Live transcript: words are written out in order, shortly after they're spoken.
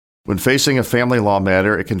When facing a family law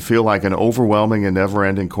matter, it can feel like an overwhelming and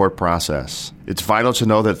never-ending court process. It's vital to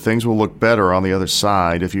know that things will look better on the other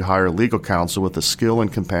side if you hire legal counsel with the skill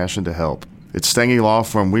and compassion to help. At Stange Law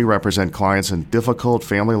Firm, we represent clients in difficult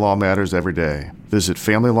family law matters every day. Visit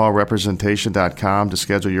FamilyLawRepresentation.com to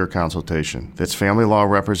schedule your consultation. That's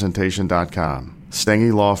FamilyLawRepresentation.com.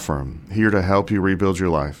 Stange Law Firm, here to help you rebuild your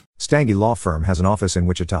life. Stange Law Firm has an office in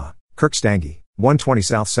Wichita. Kirk Stange, 120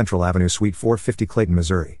 South Central Avenue, Suite 450, Clayton,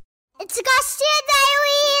 Missouri. It's Garcia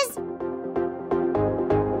Diaries!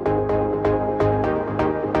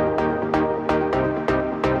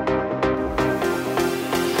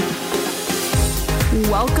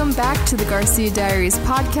 Welcome back to the Garcia Diaries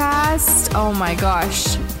podcast. Oh my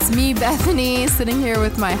gosh. It's me, Bethany, sitting here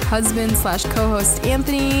with my husband / co-host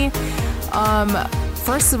Anthony.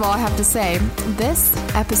 First of all, I have to say, this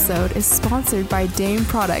episode is sponsored by Dame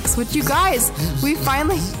Products, which you guys, we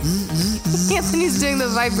finally, Anthony's doing the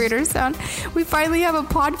vibrator sound. We finally have a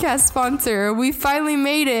podcast sponsor. We finally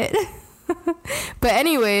made it. But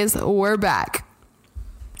anyways, we're back.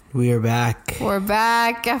 We are back. We're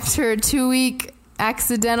back after a 2-week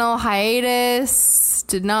accidental hiatus.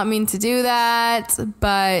 Did not mean to do that,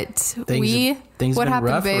 but things what been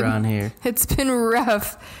happened, rough babe? Around here. It's been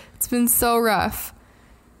rough. It's been so rough.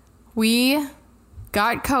 We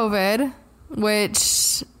got COVID,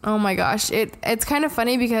 which, oh my gosh, it's kind of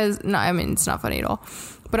funny because, no, I mean, it's not funny at all.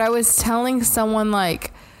 But I was telling someone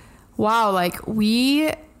like, wow, like we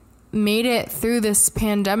made it through this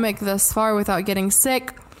pandemic thus far without getting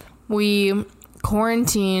sick. We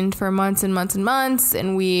quarantined for months and months and months,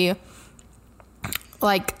 and we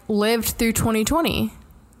like lived through 2020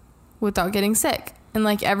 without getting sick. And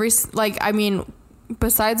like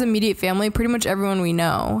besides immediate family, pretty much everyone we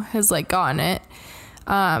know has like gotten it.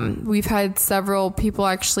 We've had several people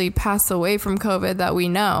actually pass away from COVID that we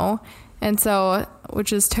know. And so,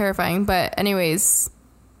 which is terrifying. But anyways,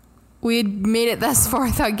 we had made it thus far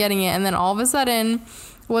without getting it. And then all of a sudden,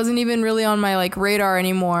 wasn't even really on my like radar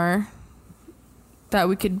anymore that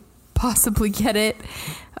we could possibly get it.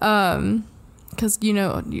 Cause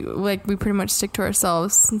we pretty much stick to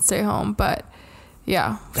ourselves and stay home. But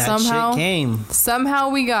yeah,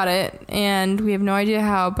 somehow we got it, and we have no idea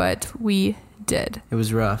how, but we did. It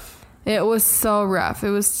was rough. It was so rough.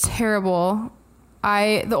 It was terrible.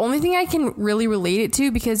 The only thing I can really relate it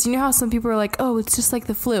to, because you know how some people are like, oh, it's just like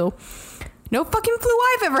the flu. No fucking flu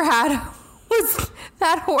I've ever had was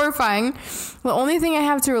that horrifying. The only thing I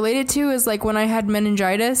have to relate it to is like when I had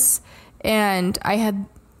meningitis and I had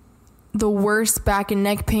the worst back and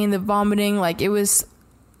neck pain, the vomiting, like it was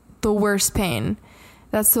the worst pain.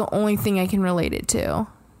 That's the only thing I can relate it to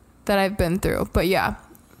that I've been through. But yeah,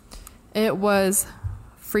 it was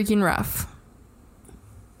freaking rough.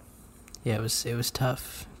 Yeah, it was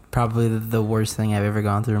tough. Probably the worst thing I've ever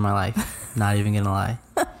gone through in my life. Not even gonna lie.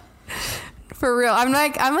 For real. I'm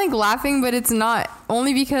like laughing, but it's not.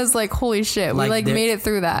 Only because like, holy shit, we made it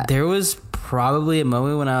through that. There was probably a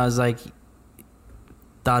moment when I was like,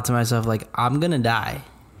 thought to myself, like, I'm gonna die.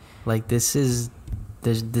 Like, this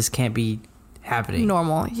can't be happening.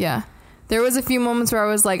 Normal, yeah. There was a few moments where I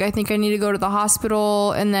was like, I think I need to go to the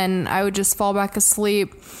hospital, and then I would just fall back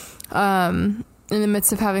asleep in the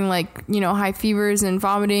midst of having like, high fevers and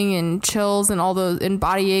vomiting and chills and all those and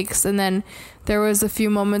body aches. And then there was a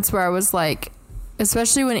few moments where I was like,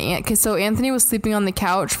 especially when so Anthony was sleeping on the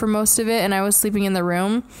couch for most of it, and I was sleeping in the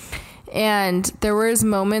room. And there was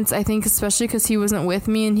moments, I think, especially because he wasn't with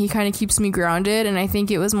me and he kind of keeps me grounded. And I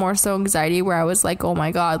think it was more so anxiety where I was like, oh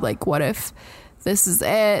my God, like, what if this is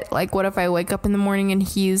it? Like, what if I wake up in the morning and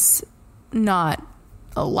he's not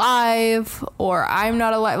alive or I'm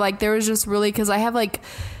not alive? Like, there was just really, because I have like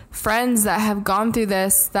friends that have gone through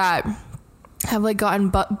this that have like gotten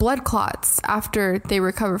blood clots after they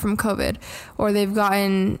recover from COVID, or they've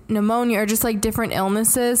gotten pneumonia or just like different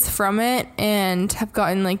illnesses from it and have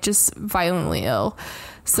gotten like just violently ill.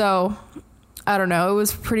 So I don't know. It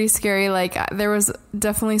was pretty scary. Like there was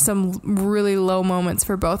definitely some really low moments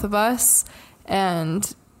for both of us.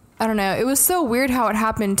 And I don't know. It was so weird how it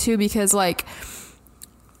happened too, because like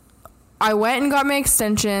I went and got my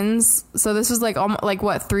extensions. So this was like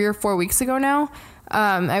 3 or 4 weeks ago now.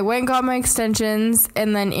 I went and got my extensions,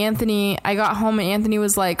 and then I got home and Anthony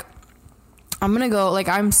was like, I'm gonna go, like,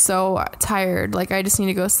 I'm so tired, like, I just need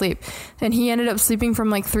to go sleep. And he ended up sleeping from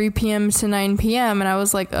like 3 p.m. to 9 p.m. and I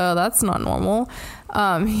was like, oh, that's not normal.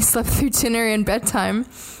 He slept through dinner and bedtime,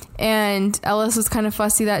 and Ellis was kind of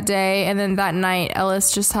fussy that day. And then that night,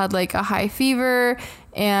 Ellis just had like a high fever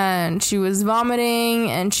and she was vomiting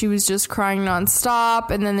and she was just crying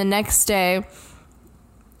nonstop. And then the next day,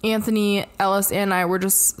 Anthony, Ellis, and I were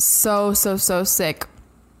just so sick.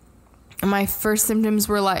 my first symptoms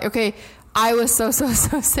were like, okay, I was so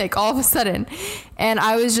sick all of a sudden. And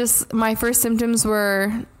my first symptoms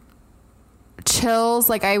were chills.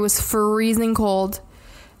 Like I was freezing cold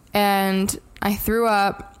and I threw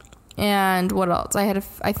up. And what else?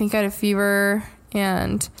 I think I had a fever.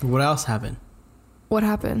 And what else happened? What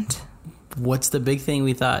happened? What's the big thing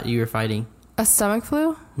we thought you were fighting? A stomach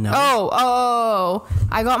flu? No. Oh,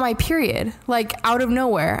 I got my period. Like out of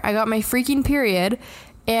nowhere. I got my freaking period.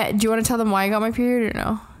 And do you want to tell them why I got my period or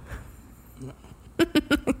no?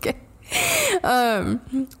 Okay.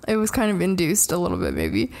 It was kind of induced a little bit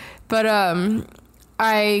maybe. But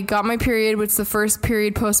I got my period, which is the first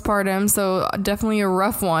period postpartum, so definitely a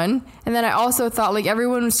rough one. And then I also thought, like,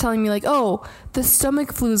 everyone was telling me, like, oh, the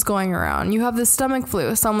stomach flu is going around. You have the stomach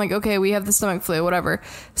flu. So I'm like, okay, we have the stomach flu, whatever.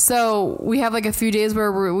 So we have, like, a few days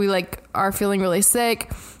where we like, are feeling really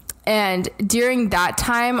sick. And during that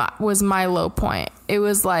time was my low point. It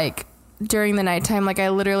was, like, during the nighttime, like, I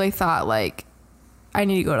literally thought, like, I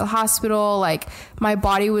need to go to the hospital. Like my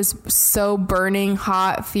body was so burning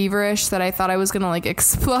hot, feverish that I thought I was going to like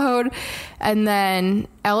explode. And then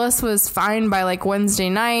Ellis was fine by like Wednesday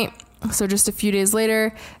night. So just a few days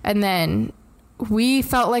later. And then we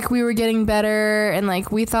felt like we were getting better and like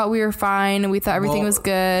we thought we were fine and we thought everything was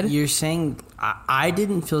good. You're saying I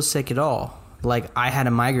didn't feel sick at all. Like I had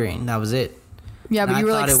a migraine. That was it. Yeah, but you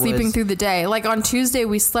were like sleeping through the day. Like on Tuesday,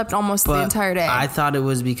 we slept almost the entire day. I thought it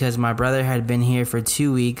was because my brother had been here for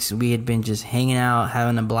 2 weeks. We had been just hanging out,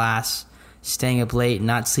 having a blast, staying up late,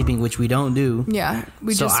 not sleeping, which we don't do. Yeah,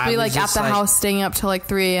 we just be like at the house staying up till like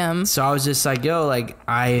 3 a.m. So I was just like, yo, like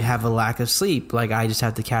I have a lack of sleep. Like I just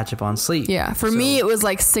have to catch up on sleep. Yeah, for me it was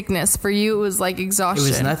like sickness. For you it was like exhaustion. It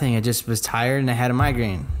was nothing. I just was tired and I had a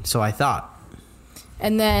migraine. So I thought.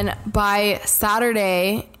 And then by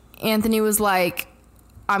Saturday, Anthony was like,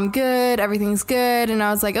 I'm good, everything's good. And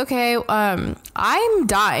I was like, okay, I'm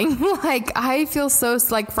dying. Like I feel so,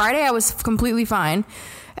 like Friday I was completely fine.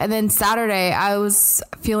 And then Saturday I was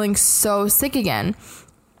feeling so sick again.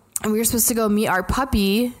 And we were supposed to go meet our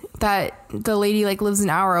puppy that the lady like lives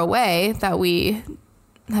an hour away that we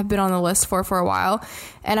have been on the list for a while.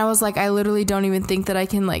 And I was like, I literally don't even think that I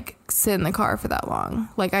can like sit in the car for that long.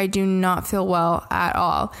 Like I do not feel well at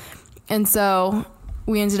all. And so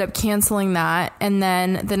we ended up canceling that. And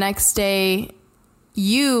then the next day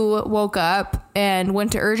you woke up and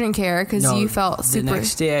went to urgent care because you felt super... The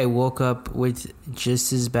next day I woke up with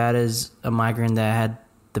just as bad as a migraine that I had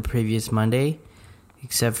the previous Monday,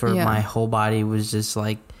 except for my whole body was just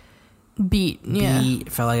like... Beat.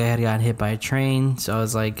 Felt like I had gotten hit by a train. So I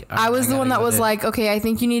was like... I was the one that was like, okay, I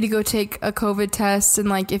think you need to go take a COVID test. And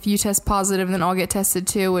like, if you test positive, then I'll get tested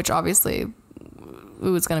too, which obviously... it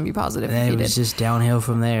was going to be positive. And then it was just downhill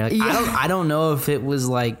from there. Like, I don't know if it was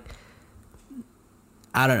like,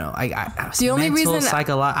 I don't know. The only reason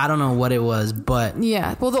I don't know what it was, but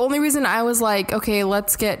yeah. Well, the only reason I was like, okay,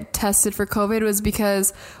 let's get tested for COVID was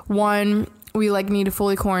because 1, we like need to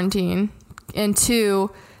fully quarantine, and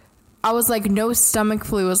 2, I was like, no stomach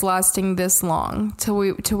flu was lasting this long to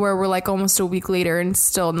where we're like almost a week later and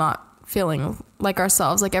still not feeling like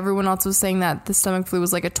ourselves. Like everyone else was saying that the stomach flu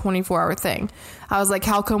was like a 24-hour thing. I was like,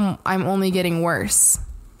 how come I'm only getting worse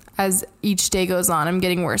as each day goes on? I'm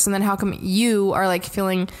getting worse. And then how come you are like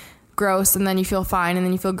feeling gross and then you feel fine and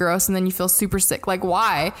then you feel gross and then you feel super sick? Like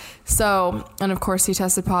why? So, and of course he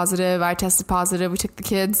tested positive. I tested positive. We took the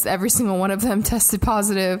kids. Every single one of them tested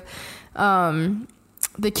positive.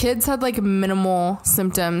 The kids had like minimal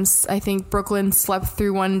symptoms. I think Brooklyn slept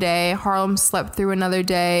through one day, Harlem slept through another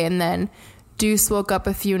day, and then Deuce woke up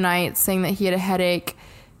a few nights saying that he had a headache.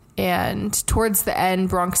 And towards the end,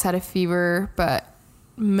 Bronx had a fever, but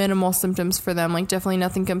minimal symptoms for them. Like definitely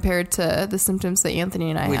nothing compared to the symptoms that Anthony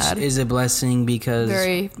and I had. Which is a blessing because...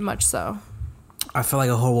 very much so. I felt like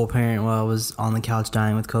a horrible parent while I was on the couch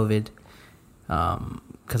dying with COVID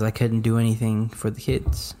because I couldn't do anything for the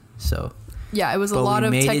kids. So... yeah, it was a lot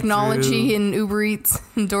of technology and Uber Eats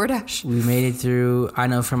and DoorDash. We made it through. I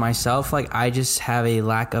know for myself, like I just have a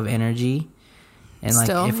lack of energy. And like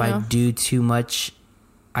if I do too much,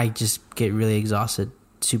 I just get really exhausted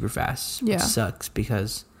super fast. Yeah. Which sucks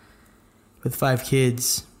because with 5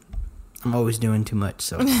 kids, I'm always doing too much.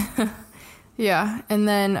 So yeah. And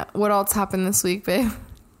then what else happened this week, babe?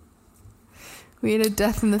 We had a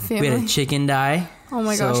death in the family. We had a chicken die. Oh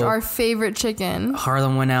my gosh, our favorite chicken.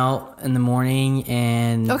 Harlem went out in the morning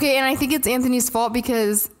and... okay, and I think it's Anthony's fault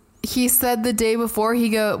because he said the day before,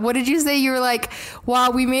 what did you say? You were like,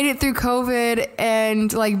 wow, we made it through COVID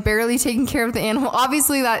and like barely taking care of the animal.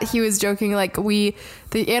 Obviously that he was joking. Like the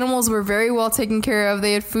animals were very well taken care of.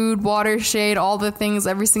 They had food, water, shade, all the things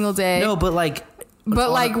every single day. No, but like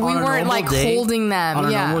But like we weren't like holding them. On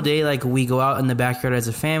a normal day, like we go out in the backyard as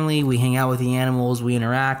a family, we hang out with the animals, we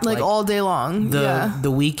interact like all day long.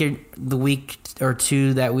 The week or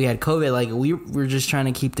two that we had COVID, like we were just trying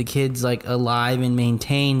to keep the kids like alive and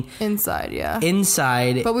maintain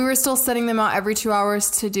inside. But we were still sending them out every 2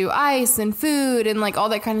 hours to do ice and food and like all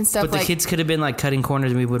that kind of stuff. But the kids could have been like cutting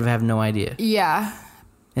corners and we would have no idea. Yeah.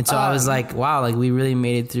 And so I was like, wow, like we really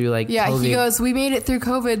made it through like COVID. He goes, we made it through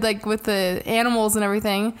COVID, like with the animals and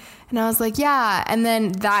everything. And I was like, yeah. And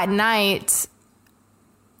then that night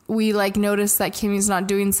we like noticed that Kimmy's not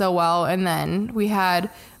doing so well. And then we had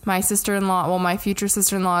my sister-in-law, well, my future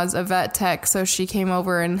sister-in-law is a vet tech. So she came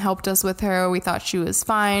over and helped us with her. We thought she was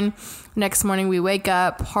fine. Next morning we wake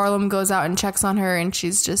up, Harlem goes out and checks on her and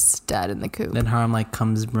she's just dead in the coop. Then Harlem like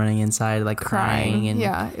comes running inside, like crying. And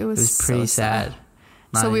it was pretty so sad.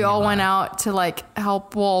 So we all went out to like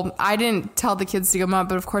help. Well, I didn't tell the kids to come up,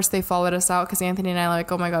 but of course they followed us out because Anthony and I were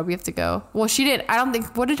like, oh my God, we have to go. Well, she didn't. I don't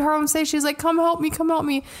think. What did Harlem say? She's like, come help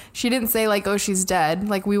me. She didn't say like, oh, she's dead.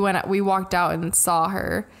 Like we walked out and saw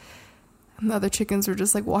her. And the other chickens were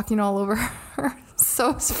just like walking all over her. So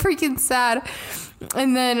it's freaking sad.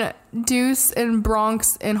 And then Deuce and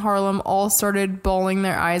Bronx and Harlem all started bawling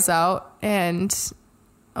their eyes out. And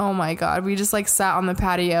oh my God, we just like sat on the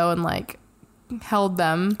patio and like held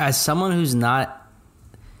them. As someone who's not,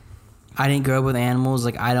 I didn't grow up with animals,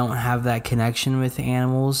 like I don't have that connection with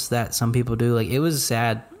animals that some people do. Like it was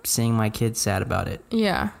sad seeing my kids sad about it.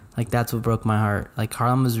 Yeah. Like that's what broke my heart. Like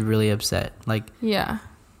Harlem was really upset. Like yeah,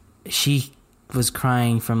 she was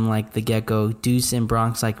crying from like the get-go. Deuce and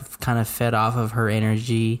Bronx like kind of fed off of her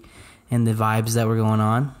energy and the vibes that were going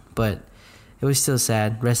on, but it was still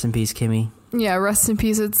sad. Rest in peace, Kimmy. Yeah, rest in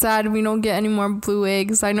peace. It's sad we don't get any more blue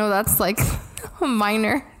eggs. I know that's like a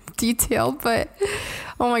minor detail, but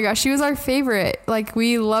oh my gosh, she was our favorite. Like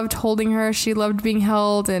we loved holding her. She loved being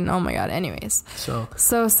held, and oh my God. Anyways, so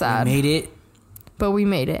sad. We made it, but we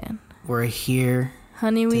made it. We're here,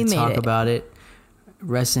 honey. We made it. Talk about it.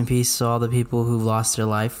 Rest in peace to all the people who lost their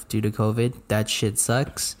life due to COVID. That shit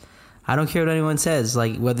sucks. I don't care what anyone says.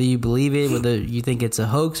 Like whether you believe it, whether you think it's a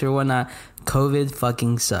hoax or whatnot. COVID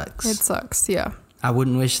fucking sucks. It sucks, yeah. I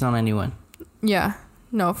wouldn't wish it on anyone. Yeah,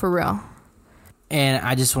 no, for real. And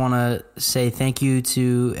I just want to say thank you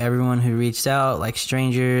to everyone who reached out, like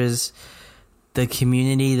strangers. The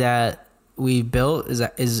community that we built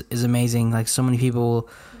is amazing. Like so many people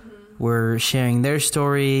were sharing their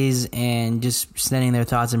stories and just sending their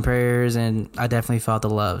thoughts and prayers, and I definitely felt the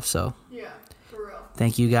love. So yeah, for real.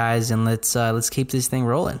 Thank you guys, and let's keep this thing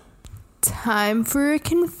rolling. Time for a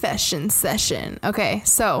confession session. Okay,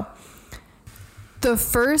 so the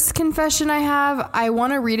first confession I have, I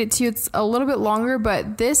want to read it to you. It's a little bit longer,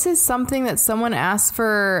 but this is something that someone asked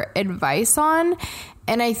for advice on.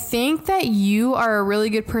 And I think that you are a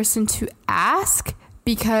really good person to ask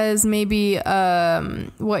because maybe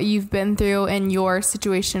what you've been through and your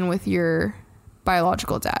situation with your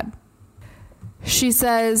biological dad. She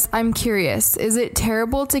says, I'm curious, is it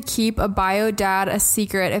terrible to keep a bio dad a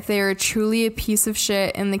secret if they are truly a piece of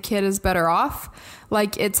shit and the kid is better off?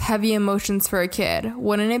 Like it's heavy emotions for a kid.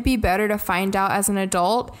 Wouldn't it be better to find out as an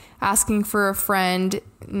adult, asking for a friend,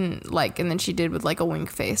 like, and then she did with like a wink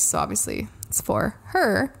face. So obviously it's for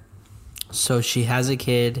her. So she has a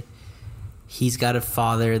kid. He's got a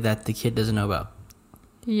father that the kid doesn't know about.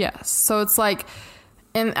 Yes. So it's like,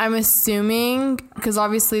 and I'm assuming, because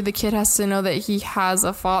obviously the kid has to know that he has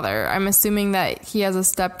a father. I'm assuming that he has a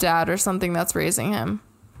stepdad or something that's raising him.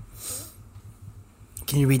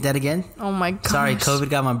 Can you read that again? Oh my gosh. Sorry, COVID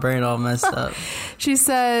got my brain all messed up. She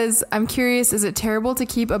says, I'm curious, is it terrible to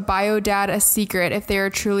keep a bio dad a secret if they are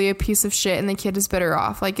truly a piece of shit and the kid is better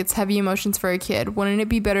off? Like it's heavy emotions for a kid. Wouldn't it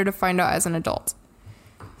be better to find out as an adult?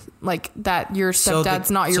 Like that your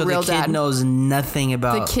stepdad's not your real dad. So the kid knows nothing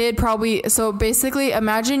about... The kid probably... So basically,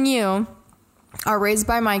 imagine you are raised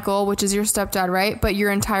by Michael, which is your stepdad, right? But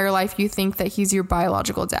your entire life you think that he's your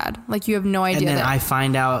biological dad. Like you have no idea. And then I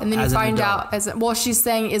find out as an adult. And then you find out as... Well, she's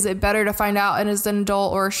saying, is it better to find out as an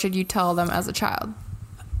adult or should you tell them as a child?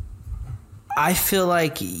 I feel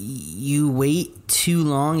like you wait too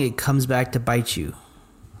long, it comes back to bite you.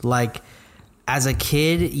 Like as a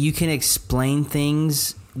kid, you can explain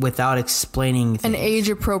things without explaining things. An age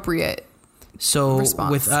appropriate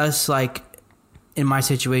response. With us, like in my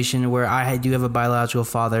situation where I do have a biological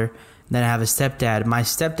father, then I have a stepdad. My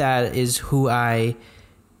stepdad is who I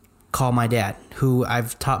call my dad, who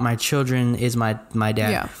I've taught my children is my dad.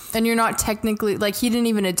 Yeah. And you're not technically, like he didn't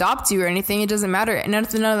even adopt you or anything. It doesn't matter. None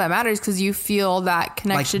of that matters because you feel that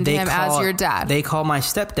connection to him as your dad. They call my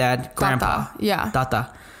stepdad Grandpa. Tata. Yeah.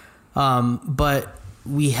 Tata. But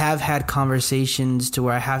we have had conversations to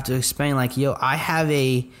where I have to explain, like, yo, I have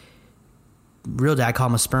a real dad, call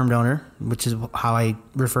him a sperm donor, which is how I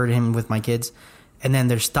refer to him with my kids. And then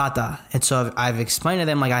there's Tata. And so I've explained to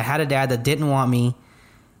them, like, I had a dad that didn't want me,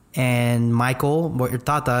 and Michael, or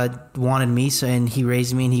Tata, wanted me, so, and he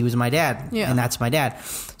raised me, and he was my dad. Yeah. And that's my dad.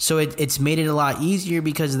 So it's made it a lot easier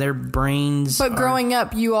because their brains. But growing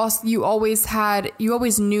up, you always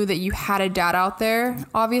knew that you had a dad out there,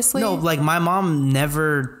 obviously. No, like, my mom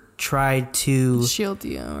never tried to shield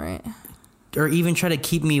you, right? Or even try to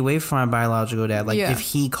keep me away from my biological dad. Like, if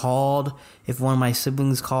he called, if one of my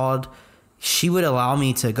siblings called, she would allow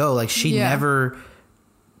me to go. Like, she never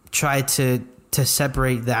tried to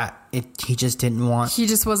separate that. He just didn't want. He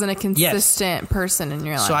just wasn't a consistent person in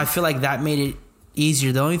your life. So I feel like that made it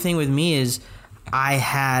easier. The only thing with me is I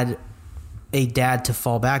had a dad to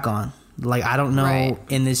fall back on. Like, I don't know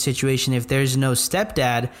in this situation, if there's no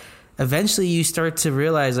stepdad, eventually you start to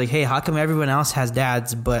realize, like, hey, how come everyone else has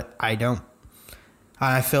dads but I don't?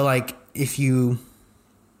 I feel like if you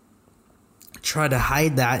try to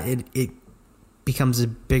hide that, it becomes a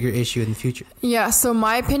bigger issue in the future. Yeah, so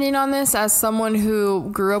my opinion on this, as someone who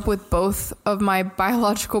grew up with both of my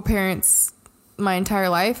biological parents my entire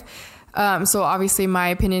life, so obviously my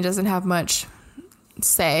opinion doesn't have much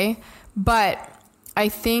say, but I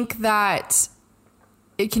think that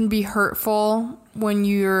it can be hurtful when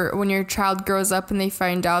your child grows up and they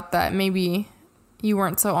find out that maybe you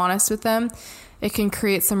weren't so honest with them. It can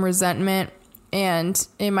create some resentment, and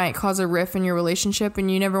it might cause a rift in your relationship, and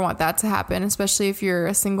you never want that to happen, especially if you're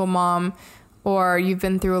a single mom or you've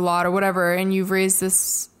been through a lot or whatever, and you've raised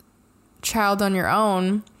this child on your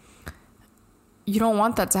own. You don't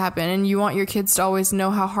want that to happen, and you want your kids to always know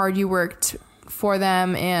how hard you worked for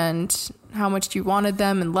them and how much you wanted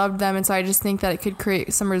them and loved them. And so I just think that it could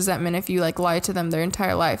create some resentment if you, like, lie to them their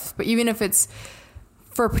entire life, but even if it's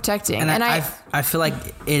for protecting. And I feel like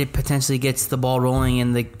it potentially gets the ball rolling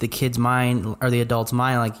in the kid's mind or the adult's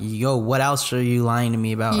mind, like, yo, what else are you lying to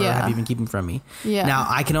me about, or have you been keeping from me? Yeah. Now,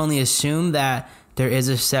 I can only assume that there is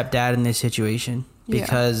a stepdad in this situation,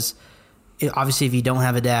 because obviously if you don't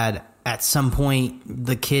have a dad, at some point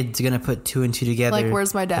the kid's going to put two and two together. Like,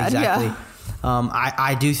 where's my dad? Exactly. Yeah.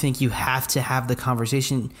 I do think you have to have the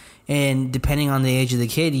conversation, and depending on the age of the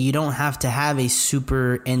kid, you don't have to have a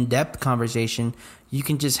super in-depth conversation. You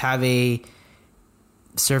can just have a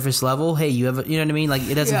surface level. Hey, you know what I mean? Like,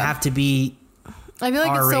 it doesn't have to be I feel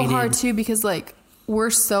like R-rated. It's so hard too, because, like, we're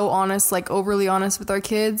so honest, like, overly honest with our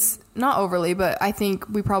kids. Not overly, but I think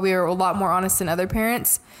we probably are a lot more honest than other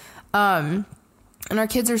parents. And our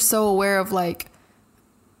kids are so aware of, like,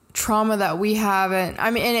 trauma that we have, and I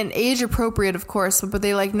mean, and age appropriate, of course, but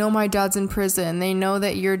they, like, know my dad's in prison. They know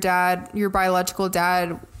that your biological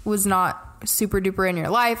dad was not super duper in your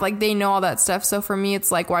life. Like, they know all that stuff. So for me,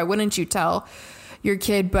 it's like, why wouldn't you tell your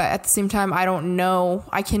kid? But at the same time, I don't know.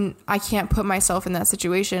 I can't put myself in that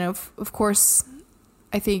situation. Of course,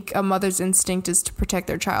 I think a mother's instinct is to protect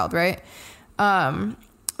their child, right? The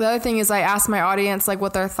other thing is, I asked my audience, like,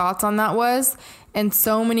 what their thoughts on that was. And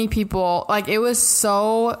so many people, like, it was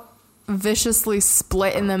so viciously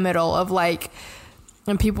split in the middle of, like,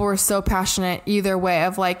 and people were so passionate either way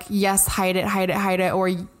of, like, yes, hide it, or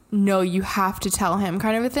no, you have to tell him,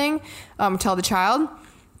 kind of a thing, tell the child.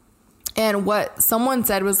 And what someone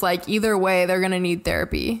said was, like, either way, they're going to need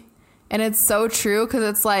therapy. And it's so true, because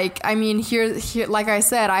it's like, I mean, here, like I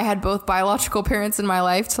said, I had both biological parents in my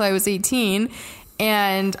life till I was 18,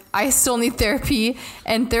 and I still need therapy.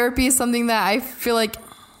 And therapy is something that I feel like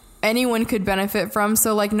anyone could benefit from.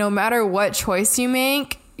 So, like, no matter what choice you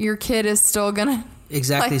make, your kid is still gonna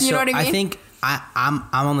exactly. Like, you know what I mean? I think I'm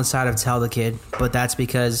on the side of tell the kid, but that's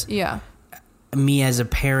because me as a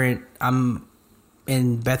parent,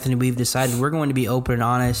 and Bethany, we've decided we're going to be open and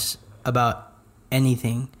honest about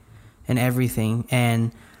anything and everything.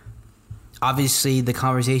 And obviously the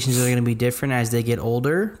conversations are going to be different as they get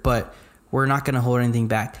older, but we're not going to hold anything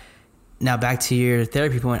back. Now, back to your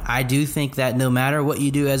therapy point, I do think that no matter what you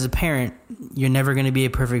do as a parent, you're never going to be a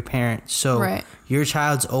perfect parent. So your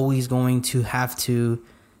child's always going to have to,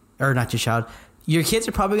 or not your child, your kids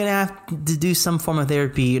are probably going to have to do some form of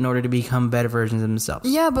therapy in order to become better versions of themselves.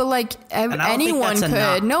 Yeah, but, like, anyone could.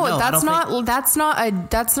 That's not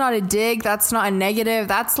a dig. That's not a negative.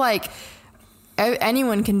 That's, like,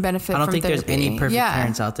 anyone can benefit from therapy. I don't think there's any perfect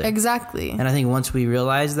parents out there. Exactly. And I think once we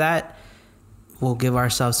realize that, we'll give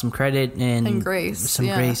ourselves some credit and grace. Some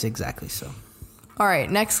grace, exactly. So, all right,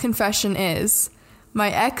 next confession is, my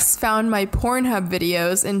ex found my Pornhub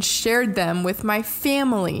videos and shared them with my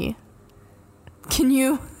family. Can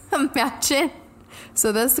you imagine?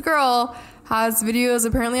 So this girl has videos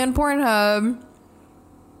apparently on Pornhub,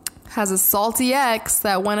 has a salty ex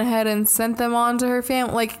that went ahead and sent them on to her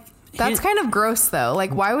family. Like, that's kind of gross, though.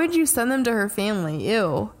 Like, why would you send them to her family?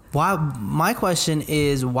 Ew. Why? My question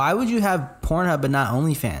is, why would you have Pornhub but not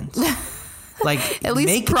OnlyFans? Like, at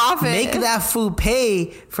least profit. Make that fool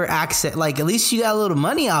pay for access. Like, at least you got a little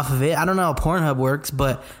money off of it. I don't know how Pornhub works,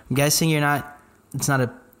 but I'm guessing it's not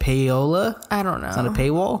a payola. I don't know. It's not a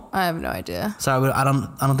paywall. I have no idea. Sorry, I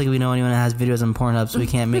don't think we know anyone that has videos on Pornhub, so we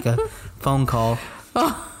can't make a phone call.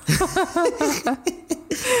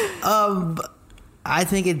 I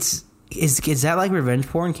think is that like revenge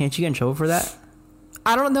porn? Can't you get in trouble for that?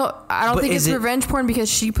 I don't know. I don't think it's revenge porn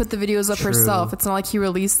because she put the videos up herself. It's not like he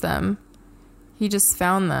released them. He just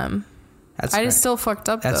found them. I just still fucked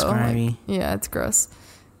up, though. That's grimy. Like, yeah, it's gross.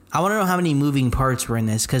 I want to know how many moving parts were in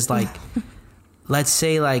this, because, like, let's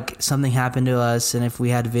say, like, something happened to us, and if we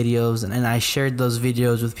had videos, and I shared those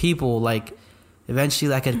videos with people, like, eventually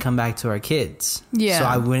that could come back to our kids. Yeah. So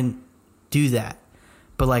I wouldn't do that.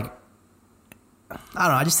 But, like, I don't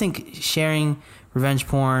know. I just think sharing revenge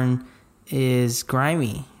porn is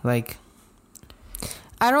grimy. Like,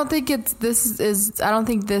 I don't think this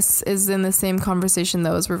is in the same conversation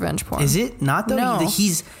though as revenge porn. Is it not though? No.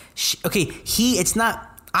 It's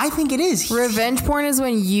not. I think it is. Revenge porn is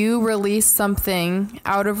when you release something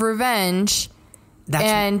out of revenge.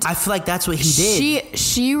 I feel like that's what he did.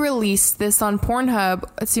 She released this on Pornhub.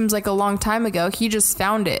 It seems like a long time ago. He just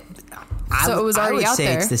found it. So it was already out there.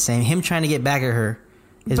 I would say it's the same. Him trying to get back at her.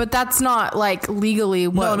 But that's not like legally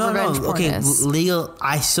what revenge porn is. Legal.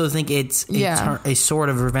 I still think it's a sort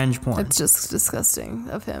of revenge porn. It's just disgusting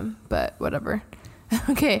of him, but whatever.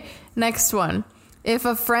 Okay, next one. If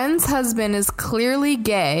a friend's husband is clearly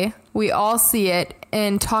gay, we all see it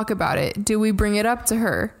and talk about it. Do we bring it up to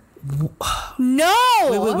her?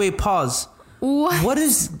 No. Wait. Pause. What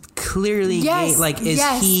is clearly gay? Like,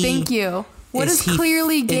 thank you. What does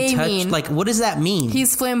clearly gay mean? Like, what does that mean?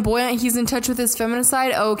 He's flamboyant. He's in touch with his feminine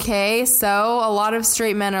side. Okay, so a lot of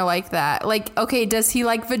straight men are like that. Like, okay, does he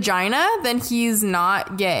like vagina? Then he's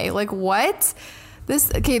not gay. Like, what?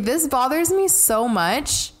 This bothers me so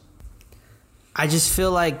much. I just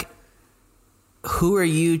feel like, who are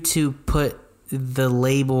you to put the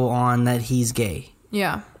label on that he's gay?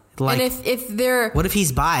 Yeah. Like, and if they're... What if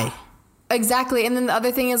he's bi? Exactly. And then the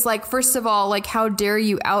other thing is, like, first of all, like, how dare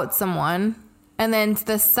you out someone? And then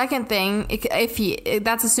the second thing,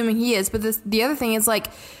 that's assuming he is, but the other thing is, like,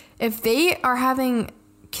 if they are having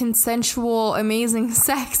consensual, amazing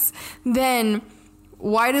sex, then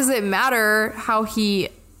why does it matter how he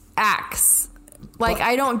acts? Like,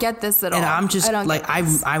 I don't get this at all. And I'm just, like,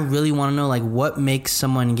 I really want to know, like, what makes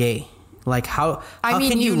someone gay? Like, how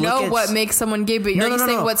can you know what makes someone gay, but you're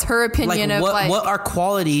saying what's her opinion like, of, what, like... what are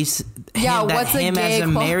qualities that him as a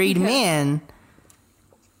married man,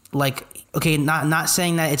 like, okay, not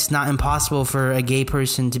saying that it's not impossible for a gay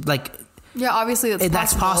person to, like... Yeah, obviously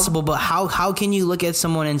that's possible, but how can you look at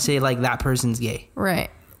someone and say, like, that person's gay?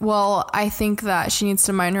 Right. Well, I think that she needs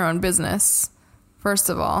to mind her own business, first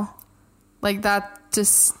of all. Like, that,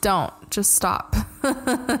 just stop.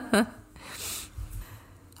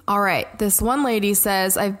 All right, this one lady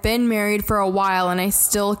says, I've been married for a while and I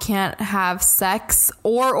still can't have sex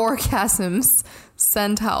or orgasms.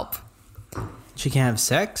 Send help. She can't have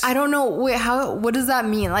sex? I don't know. Wait, what does that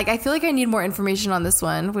mean? Like, I feel like I need more information on this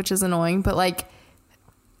one, which is annoying, but like,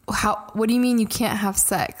 what do you mean you can't have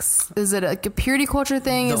sex? Is it a purity culture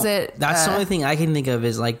thing? No, is it... That's the only thing I can think of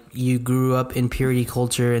is, like, you grew up in purity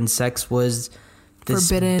culture and sex was this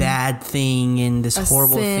forbidden, bad thing and this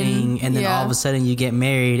horrible sin thing, and then all of a sudden you get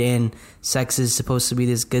married and sex is supposed to be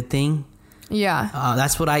this good thing. Yeah.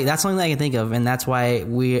 That's the only thing I can think of, and that's why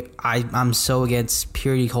I'm so against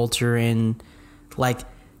purity culture. And, like,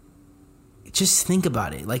 just think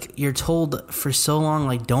about it. Like, you're told for so long,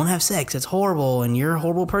 like, don't have sex, it's horrible, and you're a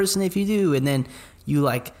horrible person if you do, and then you,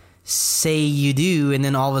 like, say you do, and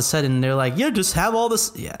then all of a sudden they're like, yeah, just have all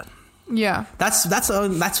this. Yeah, that's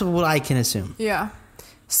what I can assume. Yeah.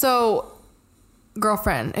 So,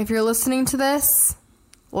 girlfriend, if you're listening to this,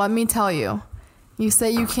 let me tell you, you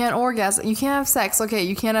say you can't orgasm, you can't have sex. Okay,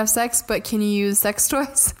 you can't have sex, but can you use sex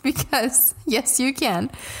toys? Because yes, you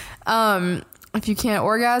can. If you can't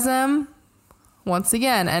orgasm, once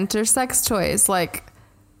again, enter sex toys. Like,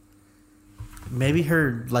 maybe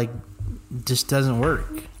her, like, just doesn't work.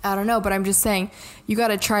 I don't know, but I'm just saying, you got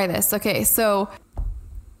to try this. Okay, so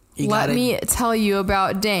let me tell you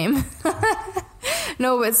about Dame.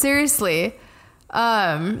 No, but seriously,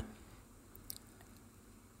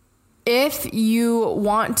 if you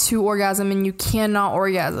want to orgasm and you cannot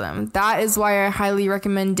orgasm, that is why I highly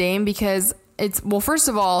recommend Dame, because it's, well, first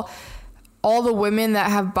of all the women that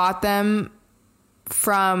have bought them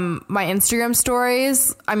from my Instagram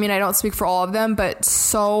stories. I mean, I don't speak for all of them, but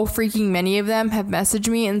so freaking many of them have messaged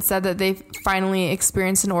me and said that they've finally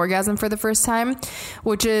experienced an orgasm for the first time,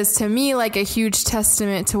 which is to me like a huge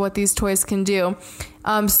testament to what these toys can do.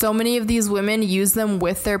 So many of these women use them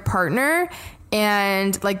with their partner,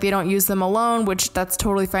 and like they don't use them alone, which that's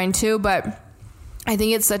totally fine too. But I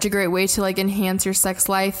think it's such a great way to like enhance your sex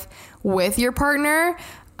life with your partner.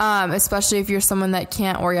 Especially if you're someone that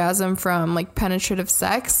can't orgasm from like penetrative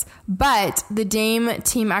sex. But the Dame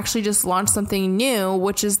team actually just launched something new,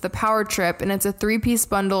 which is the Power Trip, and it's a 3-piece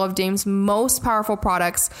bundle of Dame's most powerful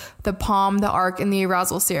products: the Palm, the Arc, and the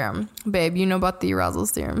Arousal Serum. Babe, you know about the Arousal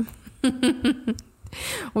Serum.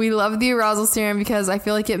 We love the Arousal Serum because I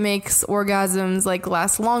feel like it makes orgasms like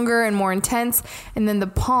last longer and more intense. And then the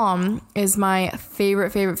Palm is my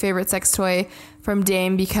favorite sex toy from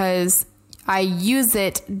Dame because I use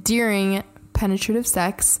it during penetrative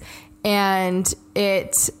sex, and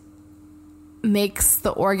it makes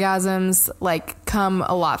the orgasms like come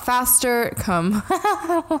a lot faster.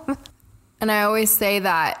 And I always say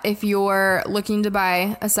that if you're looking to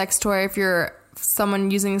buy a sex toy, if you're someone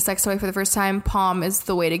using a sex toy for the first time, Palm is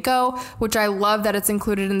the way to go, which I love that it's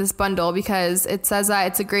included in this bundle because it says that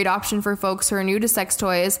it's a great option for folks who are new to sex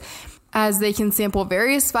toys, as they can sample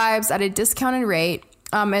various vibes at a discounted rate.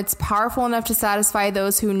 It's powerful enough to satisfy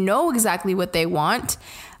those who know exactly what they want.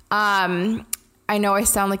 I know I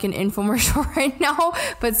sound like an infomercial right now,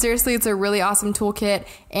 but seriously, it's a really awesome toolkit,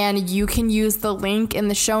 and you can use the link in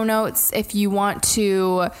the show notes if you want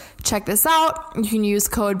to check this out. You can use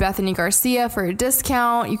code Bethany Garcia for a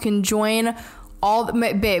discount. You can join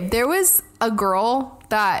babe, there was a girl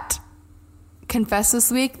that confessed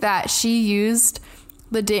this week that she used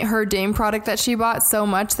her Dame product that she bought so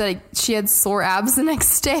much that she had sore abs the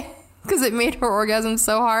next day because it made her orgasm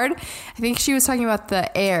so hard. I think she was talking about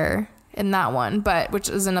the Air in that one, which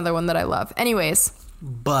is another one that I love. Anyways.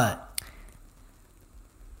 But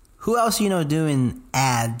who else doing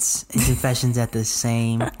ads and confessions at the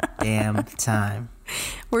same damn time?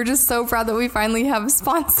 We're just so proud that we finally have a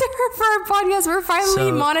sponsor for our podcast. We're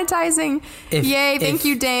finally monetizing. Yay, thank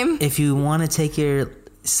you, Dame. If you want to take your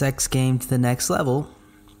sex game to the next level,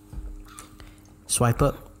 swipe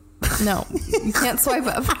up. No, you can't swipe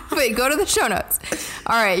up. Wait, go to the show notes.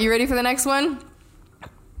 All right, you ready for the next one?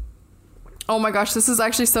 Oh my gosh, this is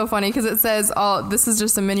actually so funny because it says, this is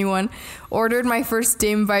just a mini one. Ordered my first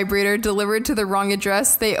Dame vibrator, delivered to the wrong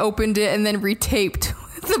address. They opened it and then retaped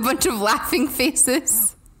with a bunch of laughing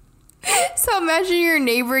faces. So imagine your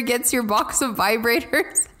neighbor gets your box of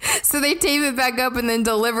vibrators. So they tape it back up and then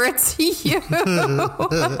deliver it to you.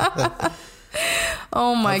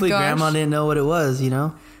 Oh my Hopefully gosh. Grandma didn't know what it was,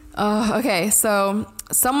 Okay, so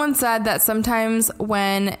someone said that sometimes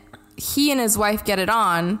when he and his wife get it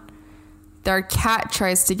on, their cat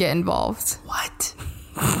tries to get involved. What?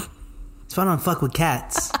 It's fun on Fuck with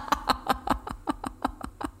Cats.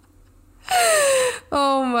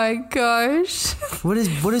 Oh my gosh. What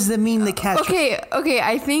does that mean, the cat? Okay,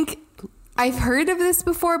 I think I've heard of this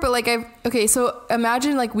before, but so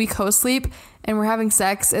imagine like we co-sleep and we're having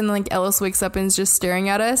sex and like Ellis wakes up and is just staring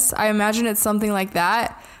at us. I imagine it's something like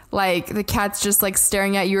that. Like the cat's just like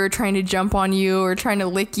staring at you or trying to jump on you or trying to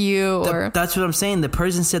lick you That's what I'm saying. The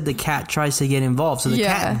person said the cat tries to get involved. So the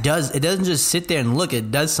cat it doesn't just sit there and look,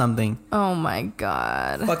 it does something. Oh my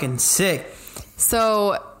God. Fucking sick.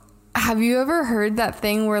 So have you ever heard that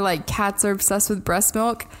thing where like cats are obsessed with breast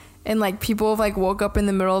milk and like people have like woke up in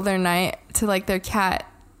the middle of their night to like their cat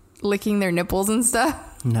licking their nipples and stuff?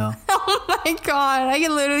 No. Oh my God. I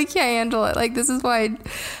literally can't handle it. Like, this is why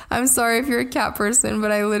I'm sorry if you're a cat person,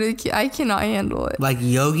 but I cannot handle it. Like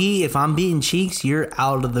Yogi, if I'm beating cheeks, you're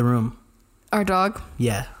out of the room. Our dog?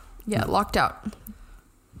 Yeah. Yeah, locked out.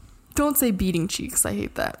 Don't say beating cheeks. I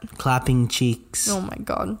hate that. Clapping cheeks. Oh my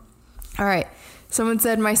God. All right. Someone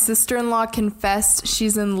said my sister-in-law confessed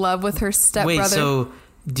she's in love with her stepbrother. Wait, so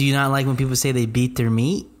do you not like when people say they beat their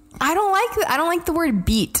meat? I don't like the word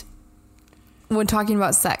beat when talking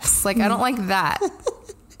about sex. Like, I don't like that.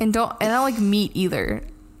 And I don't like meat either.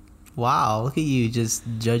 Wow, look at you, just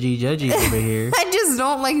judgy over here. I just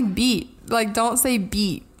don't like beat. Like, don't say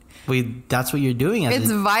beat. Wait, that's what you're doing.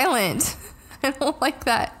 It's violent. I don't like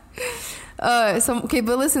that. Okay,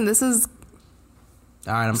 but listen, this is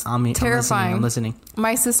all right. I'm terrifying. I'm listening.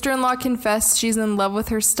 My sister-in-law confessed she's in love with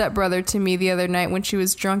her stepbrother to me the other night when she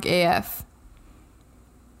was drunk AF.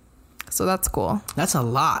 So that's cool. That's a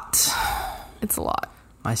lot. It's a lot.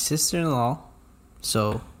 My sister-in-law.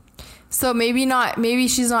 So maybe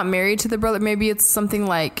she's not married to the brother. Maybe it's something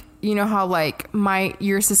like, you know how like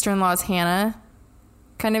your sister-in-law is Hannah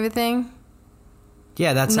kind of a thing?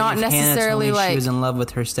 Yeah, that's not like if Hannah necessarily told me like she was in love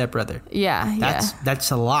with her stepbrother. Yeah,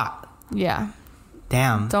 That's a lot. yeah.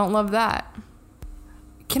 Damn. Don't love that.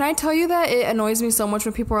 Can I tell you that it annoys me so much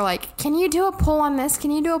when people are like, can you do a poll on this?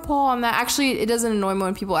 Can you do a poll on that? Actually, it doesn't annoy me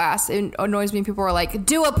when people ask. It annoys me when people are like,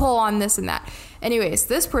 do a poll on this and that. Anyways,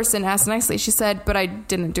 this person asked nicely. She said, but I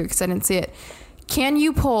didn't do it because I didn't see it. Can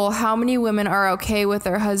you poll how many women are okay with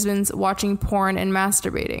their husbands watching porn and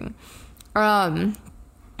masturbating?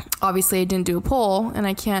 Obviously, I didn't do a poll, and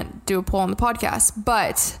I can't do a poll on the podcast.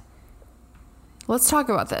 But let's talk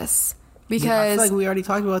about this. Because I feel like we already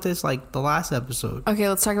talked about this like the last episode. Okay,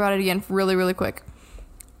 let's talk about it again really, really quick.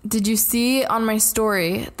 Did you see on my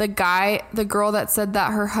story the girl that said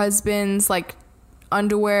that her husband's like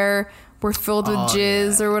underwear were filled with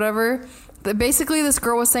jizz or whatever? Basically, this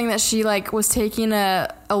girl was saying that she like was taking a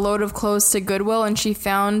load of clothes to Goodwill and she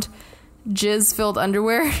found jizz-filled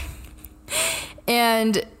underwear.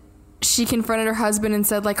 And she confronted her husband and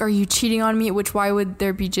said, like, are you cheating on me? Which, why would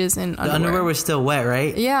there be jizz in underwear? The underwear was still wet,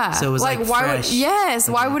 right? Yeah. So it was like why fresh.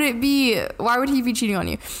 Why would he be cheating on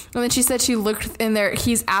you? And then she said she looked in there.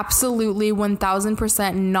 He's absolutely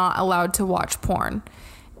 1000% not allowed to watch porn.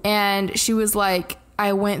 And she was like,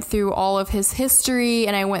 I went through all of his history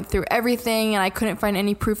and I went through everything and I couldn't find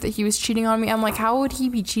any proof that he was cheating on me. I'm like, how would he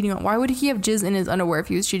be cheating on? Why would he have jizz in his underwear if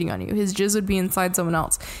he was cheating on you? His jizz would be inside someone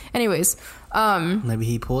else. Anyways, maybe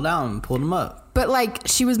he pulled out and pulled him up. But like,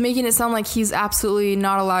 she was making it sound like he's absolutely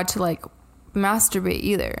not allowed to like masturbate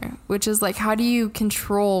either, which is like, how do you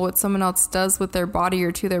control what someone else does with their body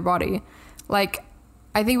or to their body? Like,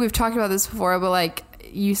 I think we've talked about this before, but like,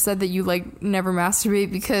 you said that you like never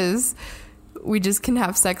masturbate because we just can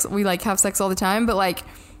have sex. We like have sex all the time, but like,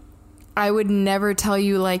 I would never tell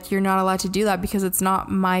you like you're not allowed to do that because it's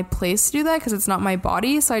not my place to do that because it's not my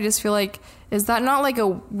body. So I just feel like, is that not like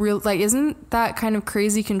a real, like, isn't that kind of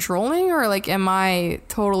crazy controlling, or like am I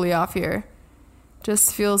totally off here?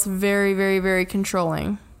 Just feels very, very, very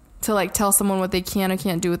controlling to like tell someone what they can or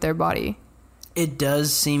can't do with their body. It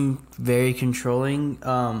does seem very controlling.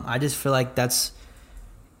 I just feel like that's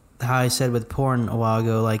how I said with porn a while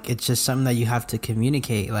ago. Like, it's just something that you have to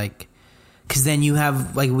communicate. Like, because then you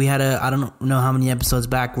have, like, we had I don't know how many episodes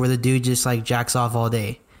back where the dude just like jacks off all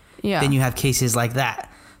day. Yeah. Then you have cases like that.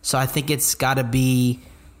 So I think it's got to be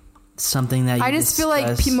something that you I just feel like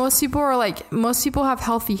most people have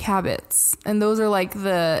healthy habits, and those are like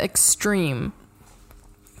the extreme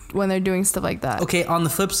when they're doing stuff like that. Okay, on the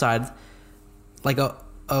flip side, like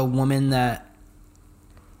a woman that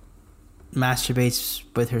masturbates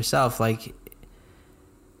with herself, like,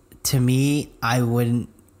 to me, I wouldn't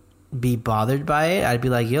be bothered by it. I'd be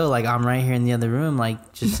like, yo, like, I'm right here in the other room,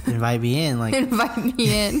 like, just invite me in. Like, invite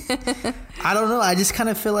me in. I don't know, I just kind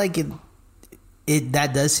of feel like it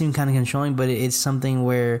that does seem kind of controlling, but it's something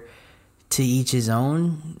where to each his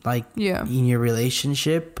own, like, yeah, in your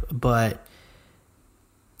relationship. But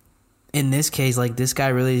in this case, like, this guy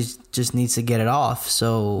really just needs to get it off.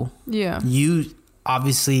 So yeah, you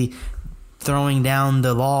obviously throwing down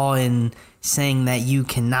the law and saying that you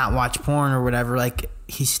cannot watch porn or whatever, like,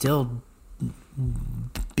 he's still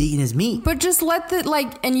beating his meat. But just let the,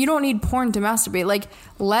 like, and you don't need porn to masturbate. Like,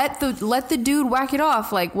 let the dude whack it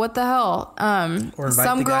off. Like, what the hell? Or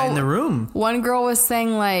invite the guy in the room. One girl was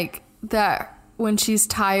saying like that when she's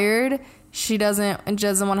tired, she doesn't want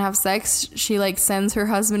to have sex. She like sends her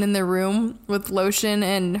husband in the room with lotion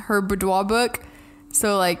and her boudoir book.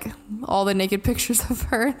 So like all the naked pictures of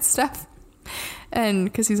her and stuff. And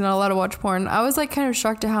because he's not allowed to watch porn. I was like kind of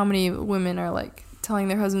shocked at how many women are like telling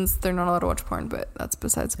their husbands they're not allowed to watch porn, but that's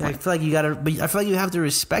besides the point. I feel like you have to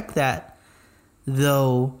respect that,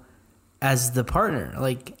 though, as the partner.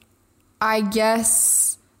 Like, I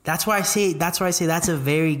guess that's why I say that's a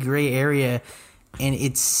very gray area, and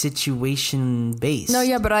it's situation based. No,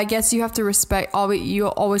 yeah, but I guess you have to respect. You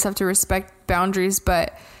always have to respect boundaries.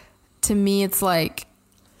 But to me, it's like.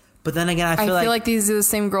 But then again, I feel like these are the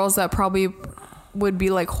same girls that probably would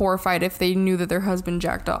be like horrified if they knew that their husband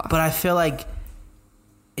jacked off. But I feel like.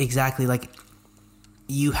 Exactly, like,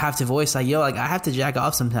 you have to voice like, yo, like, I have to jack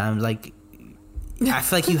off sometimes. Like, I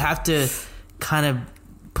feel like you have to kind of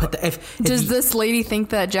put the Does this lady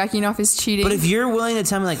think that jacking off is cheating? But if you're willing to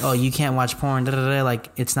tell me like, oh, you can't watch porn, like,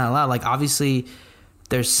 it's not allowed. Like, obviously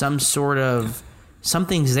there's some sort of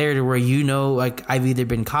something's there to where, you know, like, I've either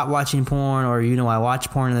been caught watching porn, or, you know, I watched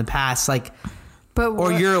porn in the past, like,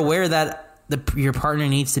 or you're aware that your partner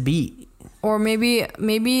needs to be, or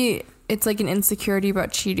maybe it's like an insecurity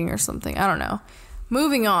about cheating or something. I don't know.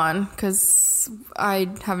 Moving on, because I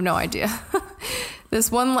have no idea. Here's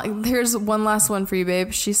one last one for you,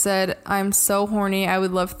 babe. She said, "I'm so horny. I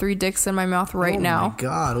would love 3 dicks in my mouth right now." Oh my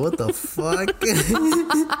God, what the fuck?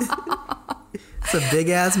 It's a big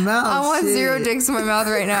ass mouth. I want shit. 0 dicks in my mouth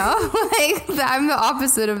right now. Like, I'm the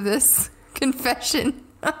opposite of this confession.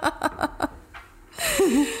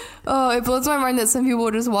 Oh, it blows my mind that some people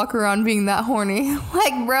just walk around being that horny.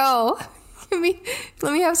 Like, bro, let me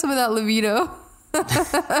have some of that libido.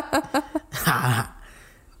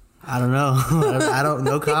 I don't know. I don't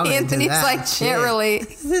know. Comment. Anthony's to that. like, can't relate.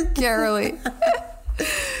 Can't relate.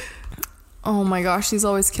 Oh my gosh, these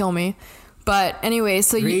always kill me. But anyway,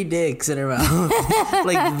 so 3 dicks in her mouth.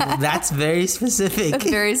 Like, that's very specific. That's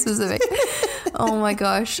very specific. Oh my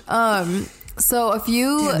gosh. So if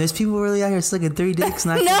you... Damn, there's people really out here sucking 3 dicks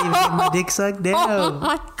and I can't even get my dick sucked down. Oh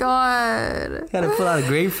my God. Gotta pull out a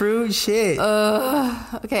grapefruit? Shit.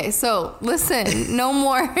 Okay, so listen, no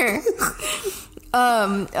more.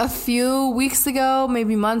 A few weeks ago,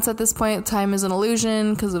 maybe months at this point, time is an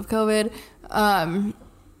illusion because of COVID.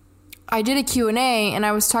 I did a Q&A and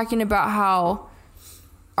I was talking about how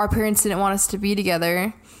our parents didn't want us to be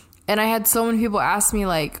together. And I had so many people ask me,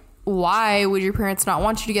 like, why would your parents not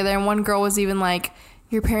want you together? And one girl was even like,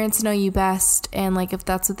 your parents know you best. And, like, if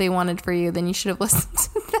that's what they wanted for you, then you should have listened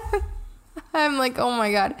to them. I'm like, oh,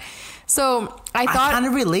 my God. So I thought... I kind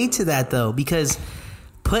of relate to that, though, because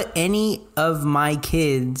put any of my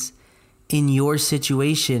kids in your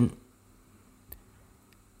situation,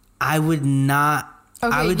 I would not...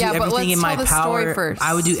 Okay, I would do everything in my power. First.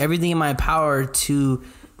 I would do everything in my power to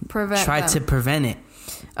to prevent it.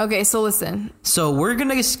 Okay, so listen. So we're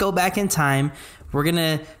gonna just go back in time. We're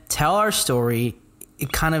gonna tell our story,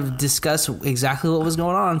 kind of discuss exactly what was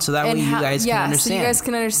going on, so that way you guys can understand. So you guys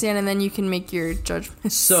can understand, and then you can make your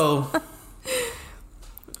judgments. So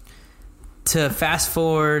to fast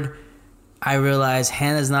forward, I realized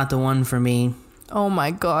Hannah's not the one for me. Oh my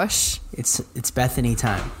gosh! It's Bethany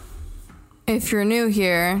time. If you're new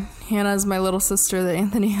here, Hannah's my little sister that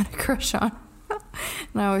Anthony had a crush on.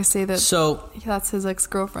 And I always say that that's his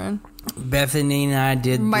ex-girlfriend. Bethany and I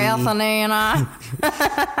did Bethany and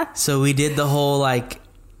I. So we did the whole, like...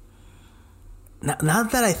 Now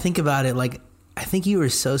that I think about it, like, I think you were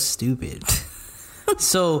so stupid.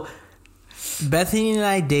 So Bethany and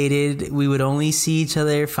I dated. We would only see each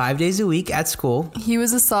other 5 days a week at school. He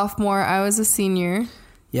was a sophomore. I was a senior.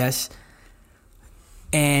 Yes.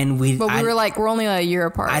 And we were like, we're only a year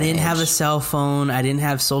apart. I didn't have a cell phone. I didn't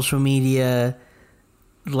have social media.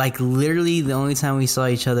 Like, literally, the only time we saw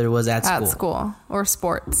each other was at school. At school. Or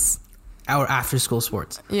sports. Or after school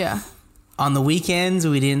sports. Yeah. On the weekends,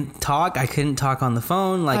 we didn't talk. I couldn't talk on the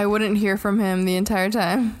phone. Like, I wouldn't hear from him the entire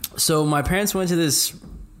time. So my parents went to this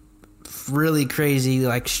really crazy,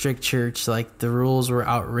 like, strict church. Like, the rules were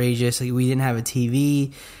outrageous. Like, we didn't have a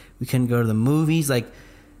TV. We couldn't go to the movies. Like,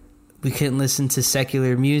 we couldn't listen to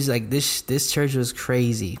secular music. Like, this church was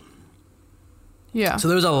crazy. Yeah. So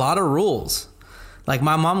there was a lot of rules. Like,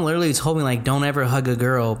 my mom literally told me, like, don't ever hug a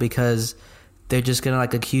girl because they're just gonna,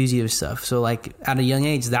 like, accuse you of stuff. So, like, at a young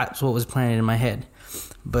age, that's what was planted in my head.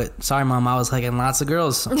 But sorry, Mom, I was hugging lots of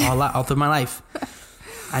girls all through my life.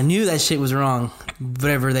 I knew that shit was wrong,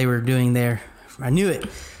 whatever they were doing there. I knew it.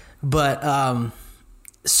 But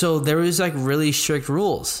so there was, like, really strict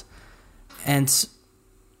rules. And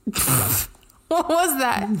what was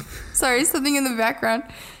that? Sorry, something in the background.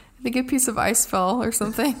 I think a piece of ice fell or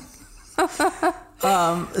something.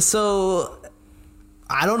 So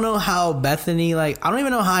I don't know how Bethany, like, I don't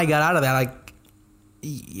even know how I got out of that. Like,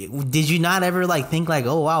 did you not ever, like, think, like,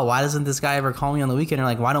 oh wow, why doesn't this guy ever call me on the weekend, or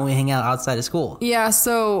like, why don't we hang out outside of school? Yeah,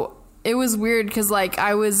 so it was weird because, like,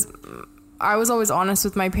 I was always honest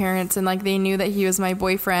with my parents, and, like, they knew that he was my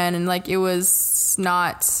boyfriend, and, like, it was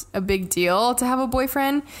not a big deal to have a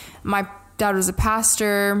boyfriend. My dad was a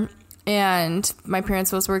pastor, and my parents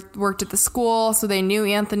both worked at the school, so they knew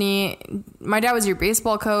Anthony. My dad was your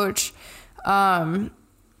baseball coach.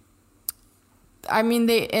 I mean,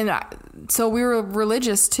 so we were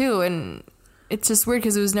religious too, and it's just weird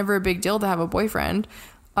because it was never a big deal to have a boyfriend.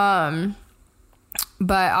 But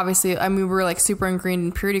obviously, I mean, we were, like, super ingrained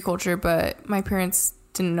in purity culture, but my parents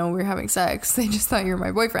didn't know we were having sex. They just thought you were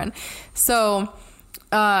my boyfriend. So,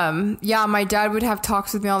 yeah, my dad would have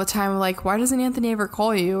talks with me all the time, like, why doesn't Anthony ever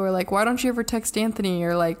call you? Or, like, why don't you ever text Anthony?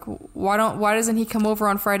 Or, like, why doesn't he come over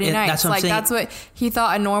on Friday nights? That's what he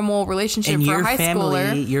thought a normal relationship and for a high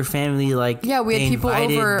schooler. Your family, like, yeah, we had people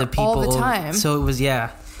over all the time. So it was,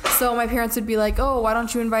 yeah. So my parents would be like, oh, why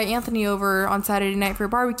don't you invite Anthony over on Saturday night for a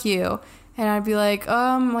barbecue? And I'd be like,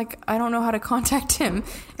 I don't know how to contact him.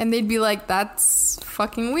 And they'd be like, that's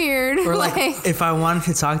fucking weird. Or like, if I wanted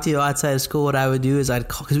to talk to you outside of school, what I would do is I'd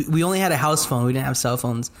call, because we only had a house phone. We didn't have cell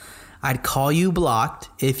phones. I'd call you blocked.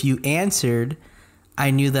 If you answered,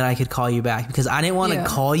 I knew that I could call you back because I didn't want to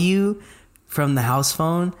call you from the house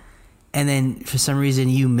phone. And then for some reason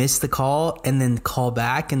you miss the call and then call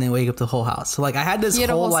back and then wake up the whole house. So like I had this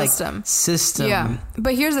whole like system. Yeah.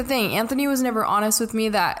 But here's the thing. Anthony was never honest with me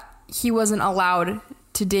that he wasn't allowed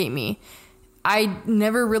to date me. I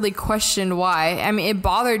never really questioned why. I mean, it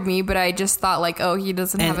bothered me, but I just thought like, oh, he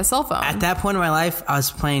doesn't have a cell phone. At that point in my life, I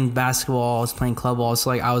was playing basketball. I was playing club ball. So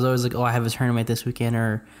like I was always like, oh, I have a tournament this weekend.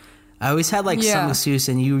 Or I always had like some excuse,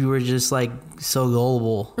 and you were just like so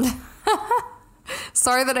gullible.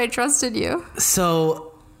 Sorry that I trusted you.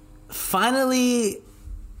 So finally,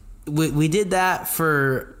 we did that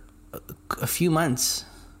for a few months.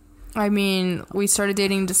 I mean, we started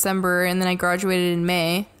dating in December, and then I graduated in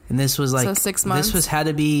May. And this was like... So 6 months? This had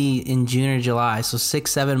to be in June or July. So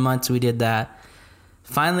 6-7 months we did that.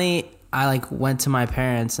 Finally, I like went to my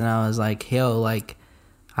parents, and I was like, yo, like,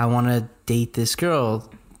 I want to date this girl.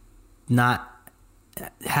 Not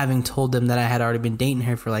having told them that I had already been dating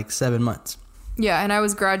her for like 7 months. Yeah, and I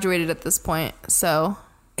was graduated at this point, so...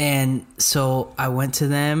 And so I went to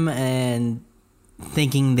them and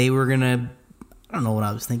thinking they were going to... I don't know what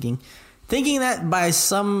I was thinking. Thinking that by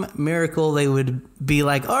some miracle they would be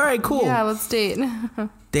like, all right, cool. Yeah, let's date.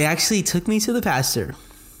 They actually took me to the pastor.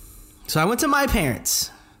 So I went to my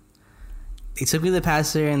parents. They took me to the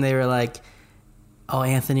pastor and they were like, oh,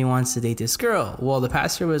 Anthony wants to date this girl. Well, the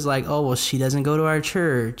pastor was like, oh, well, she doesn't go to our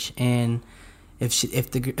church. And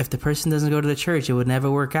if the person doesn't go to the church, it would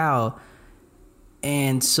never work out.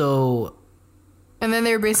 And so... And then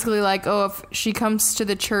they were basically like, oh, if she comes to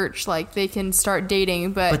the church, like, they can start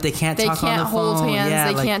dating, but they can't talk on the hold phone. hands, Yeah,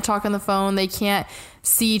 they like, can't talk on the phone, they can't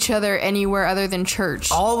see each other anywhere other than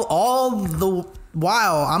church. All the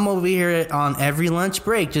while, I'm over here on every lunch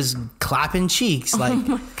break just clapping cheeks. Like, oh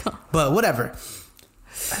my God. But whatever.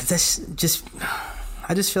 That's just...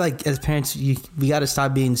 I just feel like as parents, we got to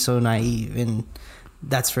stop being so naive, and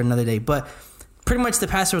that's for another day. But pretty much the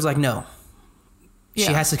pastor was like, no.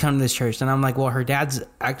 She has to come to this church. And I'm like, well, her dad's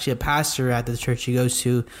actually a pastor at the church she goes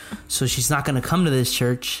to, so she's not going to come to this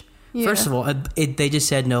church. Yeah. First of all, they just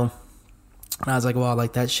said no. And I was like, well,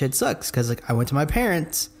 like, that shit sucks, because like I went to my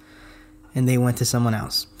parents and they went to someone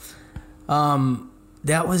else.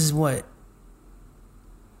 That was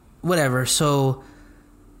whatever. So...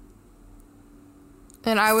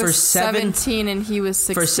 And I was 17 and he was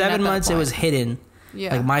 16. For 7 months, it was hidden.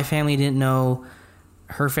 Yeah. Like, my family didn't know,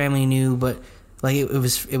 her family knew, but... Like it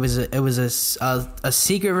was a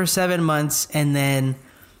secret for 7 months, and then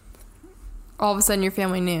all of a sudden your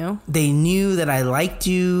family knew. They knew that I liked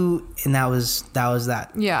you, and that was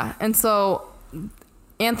that. Yeah, and so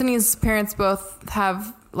Anthony's parents both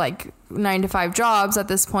have like 9-to-5 jobs at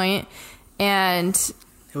this point, and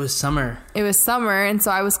it was summer. And so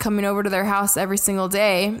I was coming over to their house every single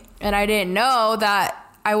day, and I didn't know that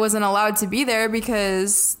I wasn't allowed to be there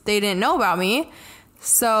because they didn't know about me.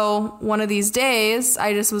 So one of these days,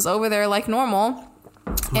 I just was over there like normal,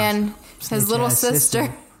 and his little sister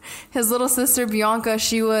Bianca,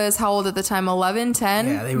 she was how old at the time? 11, 10,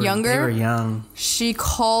 yeah, younger. They were young. She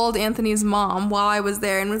called Anthony's mom while I was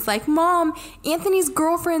there and was like, "Mom, Anthony's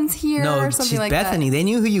girlfriend's here," or something like Bethany. that. They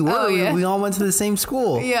knew who you were. Oh, yeah. We all went to the same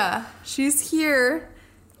school. Yeah, she's here.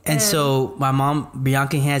 And so my mom,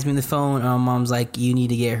 Bianca, hands me the phone, and my mom's like, "You need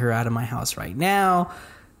to get her out of my house right now.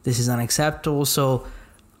 This is unacceptable." So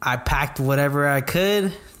I packed whatever I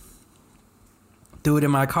could, threw it in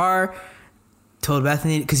my car, told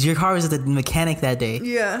Bethany, because your car was at the mechanic that day.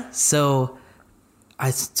 Yeah. So I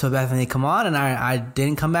told Bethany to come on, and I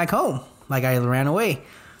didn't come back home. Like, I ran away.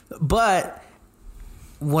 But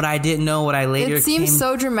what I didn't know, what I later It seems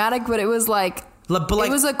so dramatic, but it was like... But like,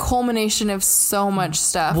 it was a culmination of so much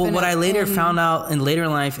stuff. Well, what I later found out in later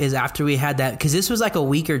life is after we had that, because this was like a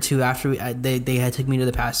week or two after they had took me to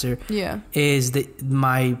the pastor. Yeah, is that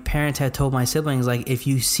my parents had told my siblings, like, if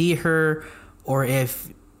you see her or if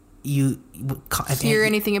you hear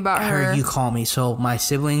anything about her, you call me. So my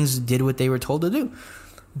siblings did what they were told to do.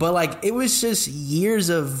 But like, it was just years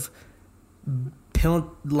of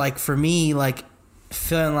like, for me, like,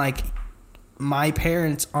 feeling like my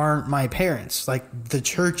parents aren't my parents. Like, the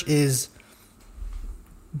church is,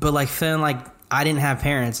 but like feeling like I didn't have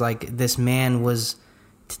parents. Like, this man was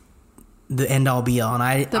the end all be all,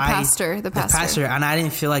 and the pastor, and I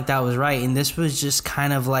didn't feel like that was right. And this was just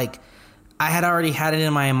kind of like, I had already had it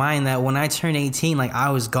in my mind that when I turned 18, like,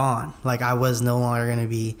 I was gone. Like, I was no longer going to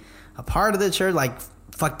be a part of the church. Like,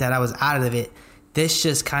 fuck that, I was out of it. This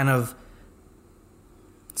just kind of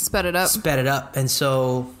sped it up. And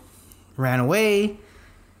so ran away.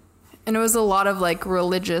 And it was a lot of like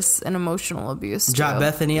religious and emotional abuse. Dropped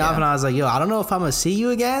Bethany off, and I was like, yo, I don't know if I'm going to see you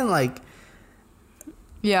again. Like,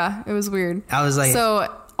 yeah, it was weird. I was like,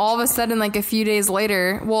 so all of a sudden, like a few days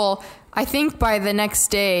later, well, I think by the next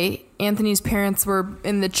day, Anthony's parents were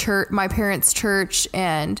in the church, my parents' church,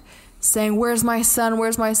 and saying, where's my son?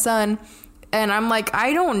 Where's my son? And I'm like,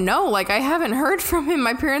 I don't know. Like, I haven't heard from him.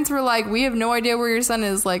 My parents were like, we have no idea where your son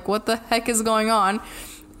is. Like, what the heck is going on?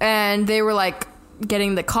 And they were like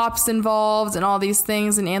getting the cops involved and all these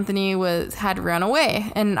things. And Anthony had run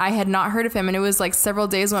away, and I had not heard of him. And it was like several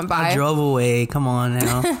days went by. I drove away. Come on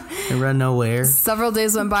now. I run nowhere. Several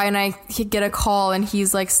days went by, and I get a call, and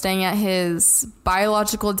he's like staying at his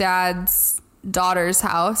biological dad's daughter's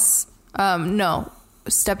house. No,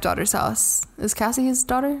 stepdaughter's house. Is Cassie his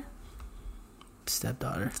daughter?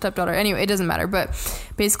 Stepdaughter. Anyway, it doesn't matter. But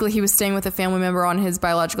basically, he was staying with a family member on his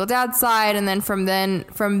biological dad's side, and then from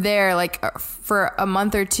there, like for a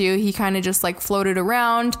month or two, he kind of just like floated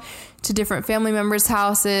around to different family members'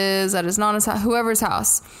 houses, at his nana's house, whoever's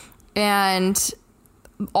house, and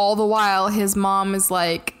all the while, his mom is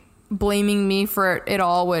like blaming me for it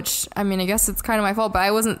all. Which, I mean, I guess it's kind of my fault, but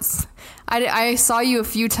I wasn't. I saw you a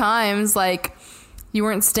few times, like you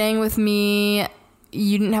weren't staying with me.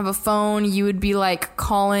 You didn't have a phone. You would be like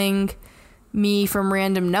calling me from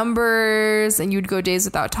random numbers, and you'd go days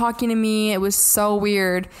without talking to me. It was so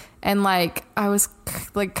weird. And like, I was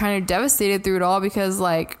like kind of devastated through it all, because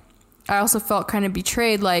like, I also felt kind of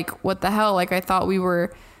betrayed. Like, what the hell? Like, I thought we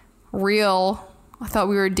were real. I thought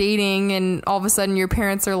we were dating, and all of a sudden your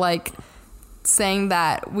parents are like saying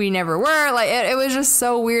that we never were. Like, it was just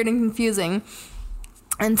so weird and confusing.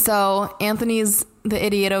 And so Anthony's the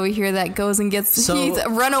idiot over here that goes and he's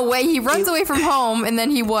run away. He runs away from home, and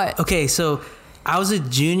then he what? Okay, so I was a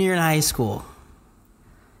junior in high school,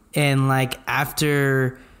 and like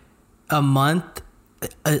after a month,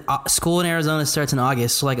 school in Arizona starts in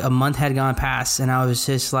August, so like a month had gone past, and I was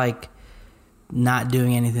just like not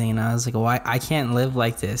doing anything, and I was like, why? I can't live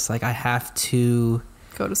like this. Like, I have to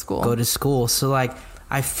go to school. So like,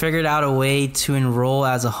 I figured out a way to enroll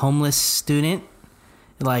as a homeless student.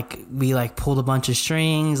 Like, we like pulled a bunch of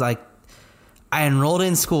strings. Like, I enrolled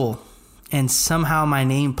in school, and somehow my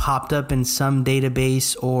name popped up in some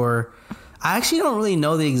database, or I actually don't really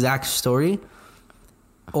know the exact story.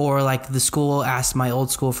 Or like, the school asked my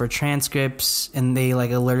old school for transcripts, and they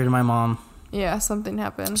like alerted my mom. Yeah, something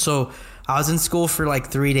happened. So I was in school for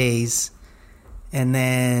like 3 days, and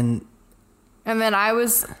then he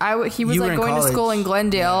was like going to school in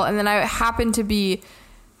Glendale, and then I happened to be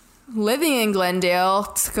living in Glendale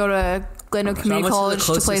to go to Glendale Community College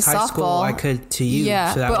to play softball. I could to you,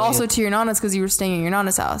 yeah, so but also to your nana's, because you were staying at your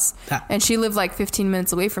nana's house, and she lived like 15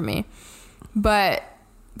 minutes away from me. But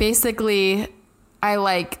basically, I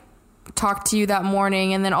like talked to you that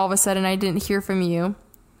morning, and then all of a sudden I didn't hear from you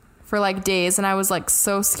for like days, and I was like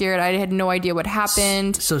so scared. I had no idea what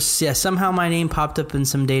happened. So yeah, somehow my name popped up in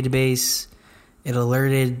some database. It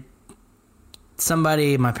alerted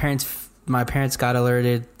somebody. My parents got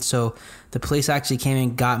alerted, so the police actually came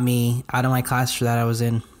and got me out of my class for that I was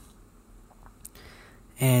in,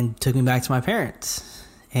 and took me back to my parents,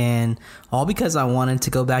 and all because I wanted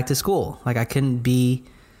to go back to school. Like, I couldn't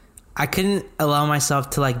allow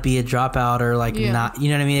myself to like be a dropout or like not, you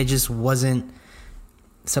know what I mean? It just wasn't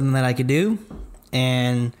something that I could do.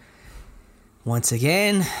 And once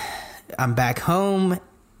again, I'm back home,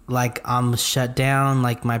 like I'm shut down,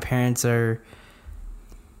 like my parents are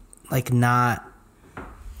like not.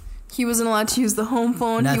 He wasn't allowed to use the home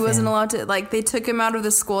phone. Nothing. He wasn't allowed to, like, they took him out of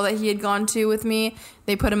the school that he had gone to with me.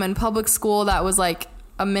 They put him in public school that was like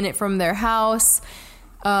a minute from their house.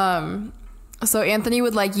 So Anthony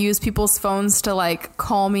would like use people's phones to like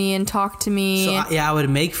call me and talk to me. So yeah, I would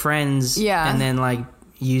make friends, and then like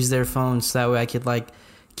use their phones so that way I could like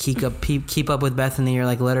keep up with Bethany, or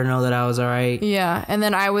like let her know that I was all right. Yeah, and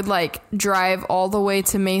then I would like drive all the way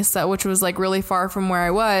to Mesa, which was like really far from where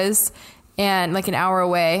I was, and like an hour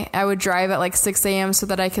away. I would drive at like 6 a.m. so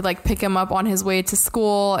that I could like pick him up on his way to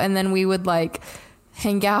school, and then we would like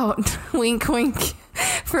hang out, wink wink,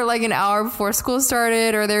 for like an hour before school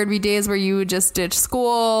started. Or there would be days where you would just ditch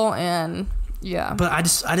school, and yeah. But I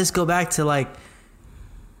just go back to like,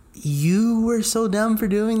 you were so dumb for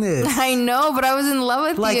doing this. I know, but I was in love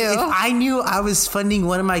with like, you. If I knew I was funding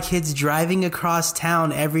one of my kids driving across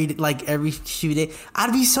town every few days,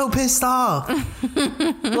 I'd be so pissed off.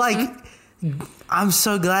 Like, I'm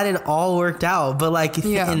so glad it all worked out. But like,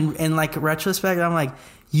 in like retrospect, I'm like,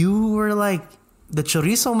 you were like the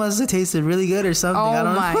chorizo must have tasted really good or something. I Oh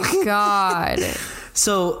don't my know. God.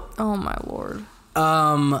 So, Oh my Lord.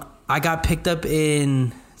 I got picked up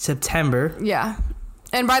in September. Yeah.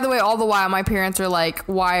 And by the way, all the while, my parents are like,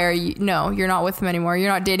 why are you... No, you're not with him anymore.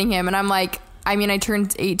 You're not dating him. And I'm like, I mean, I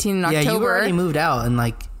turned 18 in October. Yeah, you already moved out and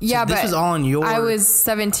like... Yeah, so but this was all on your... I was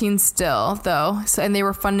 17 still, though. So, and they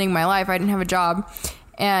were funding my life. I didn't have a job.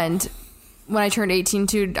 And when I turned 18,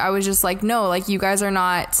 too, I was just like, no, like, you guys are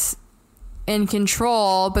not in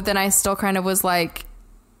control. But then I still kind of was like,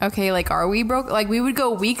 okay, like, are we broke? Like, we would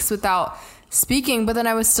go weeks without speaking, but then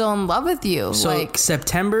I was still in love with you. So like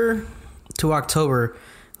September to October,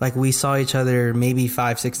 like, we saw each other maybe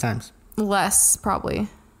 5-6 times. less, probably.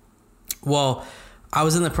 Well, I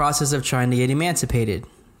was in the process of trying to get emancipated.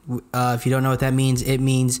 If you don't know what that means, it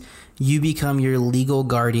means you become your legal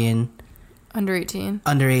guardian Under 18.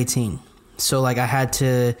 under 18. So, like, I had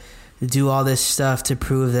to do all this stuff to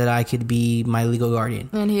prove that I could be my legal guardian.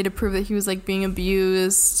 And he had to prove that he was, like, being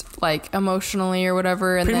abused, like, emotionally or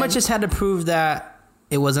whatever. And Pretty then, much just had to prove that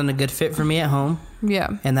it wasn't a good fit for me at home yeah.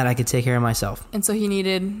 and that I could take care of myself. And so he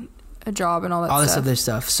needed a job and all that All this stuff. other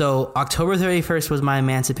stuff. So October 31st was my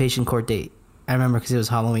emancipation court date. I remember because it was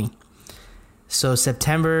Halloween. So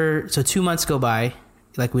 2 months go by,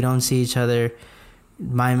 like, we don't see each other.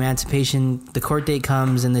 My emancipation, the court date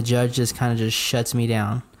comes and the judge just kind of just shuts me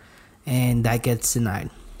down, and that gets denied.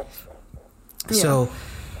 Yeah. So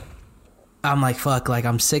I'm like, fuck, like,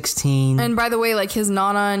 I'm 16. And by the way, like, his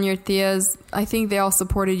Nana and your Tias, I think they all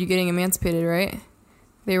supported you getting emancipated, right?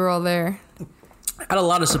 They were all there. I had a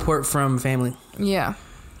lot of support from family. Yeah.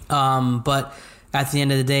 But at the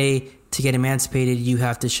end of the day, to get emancipated, you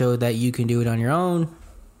have to show that you can do it on your own.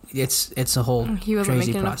 It's a whole He wasn't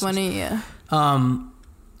crazy making process. enough money, yeah.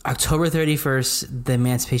 October 31st, the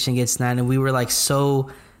emancipation gets denied, and we were like so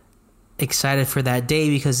excited for that day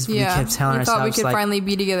because we kept telling we thought ourselves, we could like, finally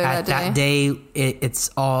be together at that day. It's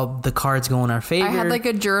all the cards go in our favor. I had like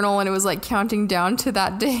a journal and it was like counting down to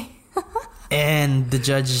that day. And the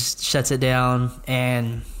judge shuts it down,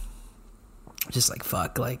 and just like,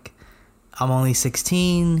 fuck, like, I'm only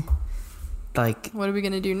 16, like, What are we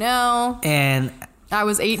gonna do now? and I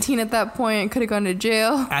was 18 at that point. Could have gone to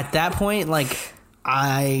jail. at that point, like,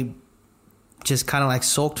 I just kind of like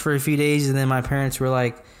sulked for a few days, and then my parents were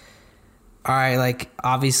like, all right, like,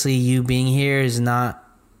 obviously you being here is not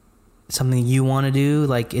something you want to do,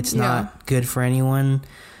 like, it's not good for anyone.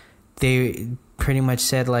 They pretty much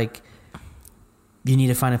said, like, you need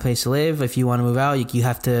to find a place to live. If you want to move out, you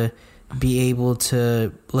have to be able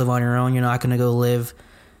to live on your own. You're not going to go live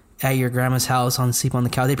at your grandma's house sleep on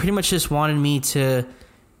the couch. They pretty much just wanted me to,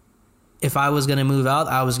 if I was going to move out,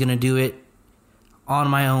 I was going to do it on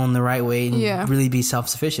my own the right way and really be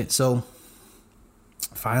self-sufficient. So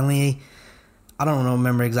finally, I don't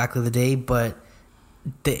remember exactly the day, but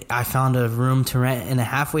I found a room to rent in a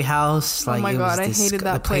halfway house. Oh my God, I hated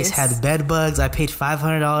that the place. place. Had bed bugs. I paid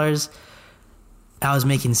 $500. I was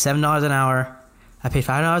making $7 an hour. I paid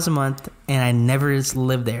 $5 a month, and I never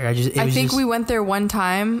lived there. I think we went there one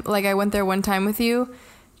time. Like, I went there one time with you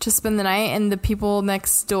to spend the night, and the people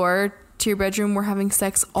next door to your bedroom were having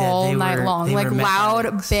sex all night long, like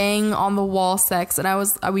loud bang on the wall sex, and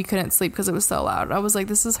we couldn't sleep because it was so loud. I was like,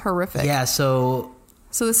 this is horrific. Yeah. So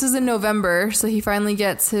this is in November. So he finally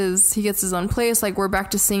gets his own place. Like, we're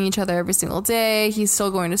back to seeing each other every single day. He's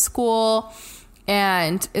still going to school,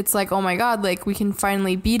 and it's like, oh my God, like, we can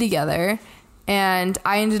finally be together. And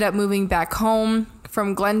I ended up moving back home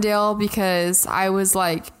from Glendale because I don't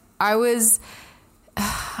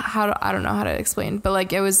know how to explain, but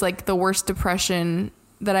like, it was like the worst depression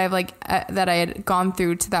that that I had gone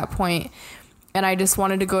through to that point. And I just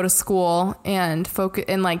wanted to go to school and focus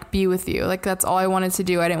and like be with you. Like, that's all I wanted to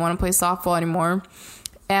do. I didn't want to play softball anymore.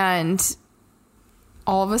 And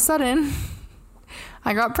all of a sudden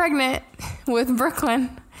I got pregnant with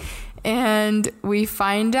Brooklyn. And we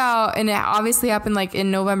find out, and it obviously happened like in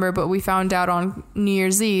November, but we found out on New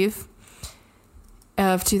Year's Eve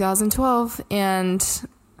of 2012, and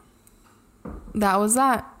that was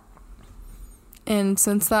that. And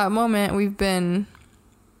since that moment, we've been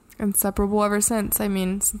inseparable ever since. I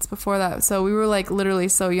mean, since before that. So we were like literally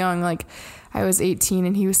so young. Like, I was 18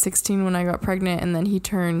 and he was 16 when I got pregnant, and then he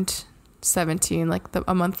turned 17 like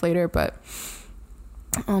a month later. But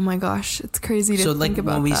oh my gosh, it's crazy to think about that. So,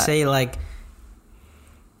 like, when we say, like,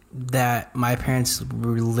 that my parents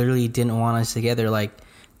literally didn't want us together, like,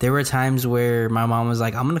 there were times where my mom was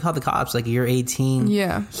like, I'm going to call the cops. Like, you're 18.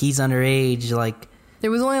 Yeah. He's underage. Like, it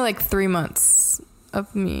was only like 3 months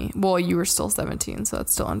of me. Well, you were still 17, so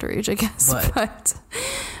that's still underage, I guess. But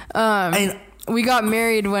and We got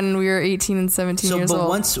married when we were 18 and 17 years old.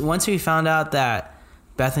 Once we found out that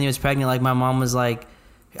Bethany was pregnant, like my mom was like,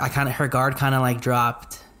 her guard kind of like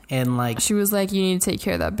dropped, and like she was like, you need to take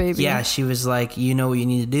care of that baby. Yeah, she was like, you know what you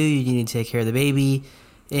need to do. You need to take care of the baby.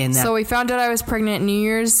 And so we found out I was pregnant New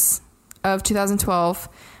Year's of 2012.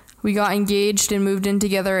 We got engaged and moved in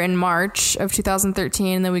together in March of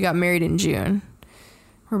 2013, and then we got married in June.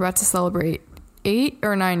 We're about to celebrate 8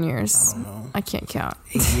 or 9 years. I don't know. I can't count.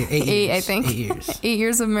 8 years. I think. 8 years. 8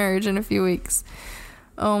 years of marriage in a few weeks.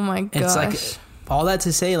 Oh my gosh. It's like, all that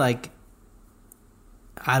to say, like,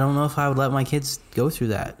 I don't know if I would let my kids go through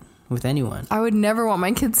that with anyone. I would never want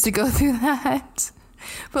my kids to go through that.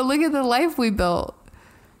 But look at the life we built.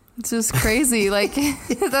 It's just crazy. Like,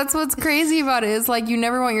 that's what's crazy about it. Is like, you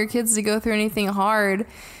never want your kids to go through anything hard.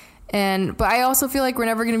 But I also feel like we're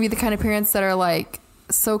never going to be the kind of parents that are like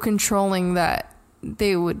so controlling that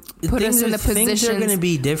they would put us in the positions. Things are going to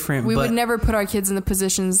be different. We would never put our kids in the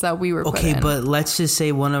positions that we were put in. Okay, but let's just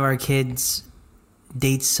say one of our kids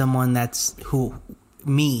dates someone that's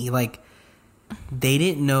me. Like, they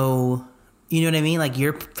didn't know. You know what I mean? Like,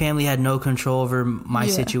 your family had no control over my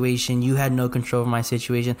situation. You had no control over my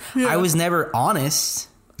situation. Yeah. I was never honest.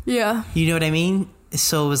 Yeah. You know what I mean?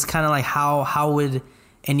 So it was kind of like, how would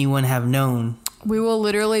anyone have known? We will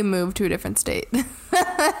literally move to a different state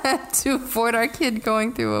to afford our kid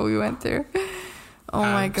going through what we went through. Oh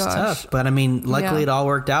my gosh. It's tough. But I mean, luckily it all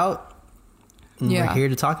worked out. And we're here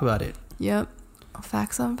to talk about it. Yep.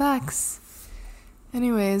 Facts on facts.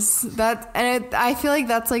 Anyways, I feel like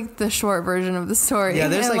that's like the short version of the story. Yeah,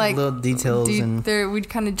 there's like little details we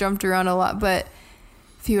kind of jumped around a lot, but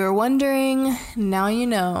if you were wondering, now you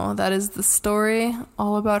know. That is the story,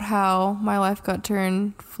 all about how my life got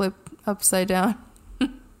flipped upside down.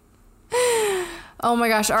 Oh my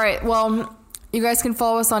gosh! All right, well, you guys can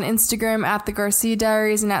follow us on Instagram at the Garcia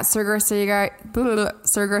Diaries and at Sir Garcia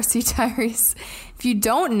Diaries. If you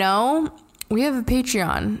don't know, we have a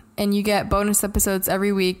Patreon, and you get bonus episodes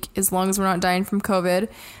every week as long as we're not dying from COVID.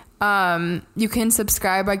 You can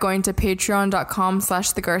subscribe by going to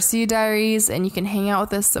patreon.com/the Garcia Diaries, and you can hang out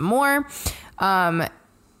with us some more.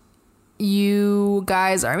 You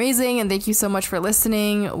guys are amazing, and thank you so much for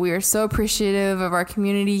listening. We are so appreciative of our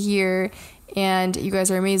community here, and you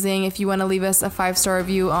guys are amazing. If you want to leave us a 5-star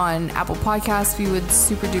review on Apple Podcasts, we would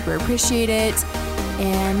super duper appreciate it.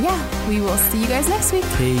 And yeah, we will see you guys next week.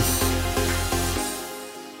 Peace.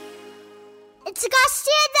 It's a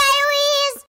Garcia Diary.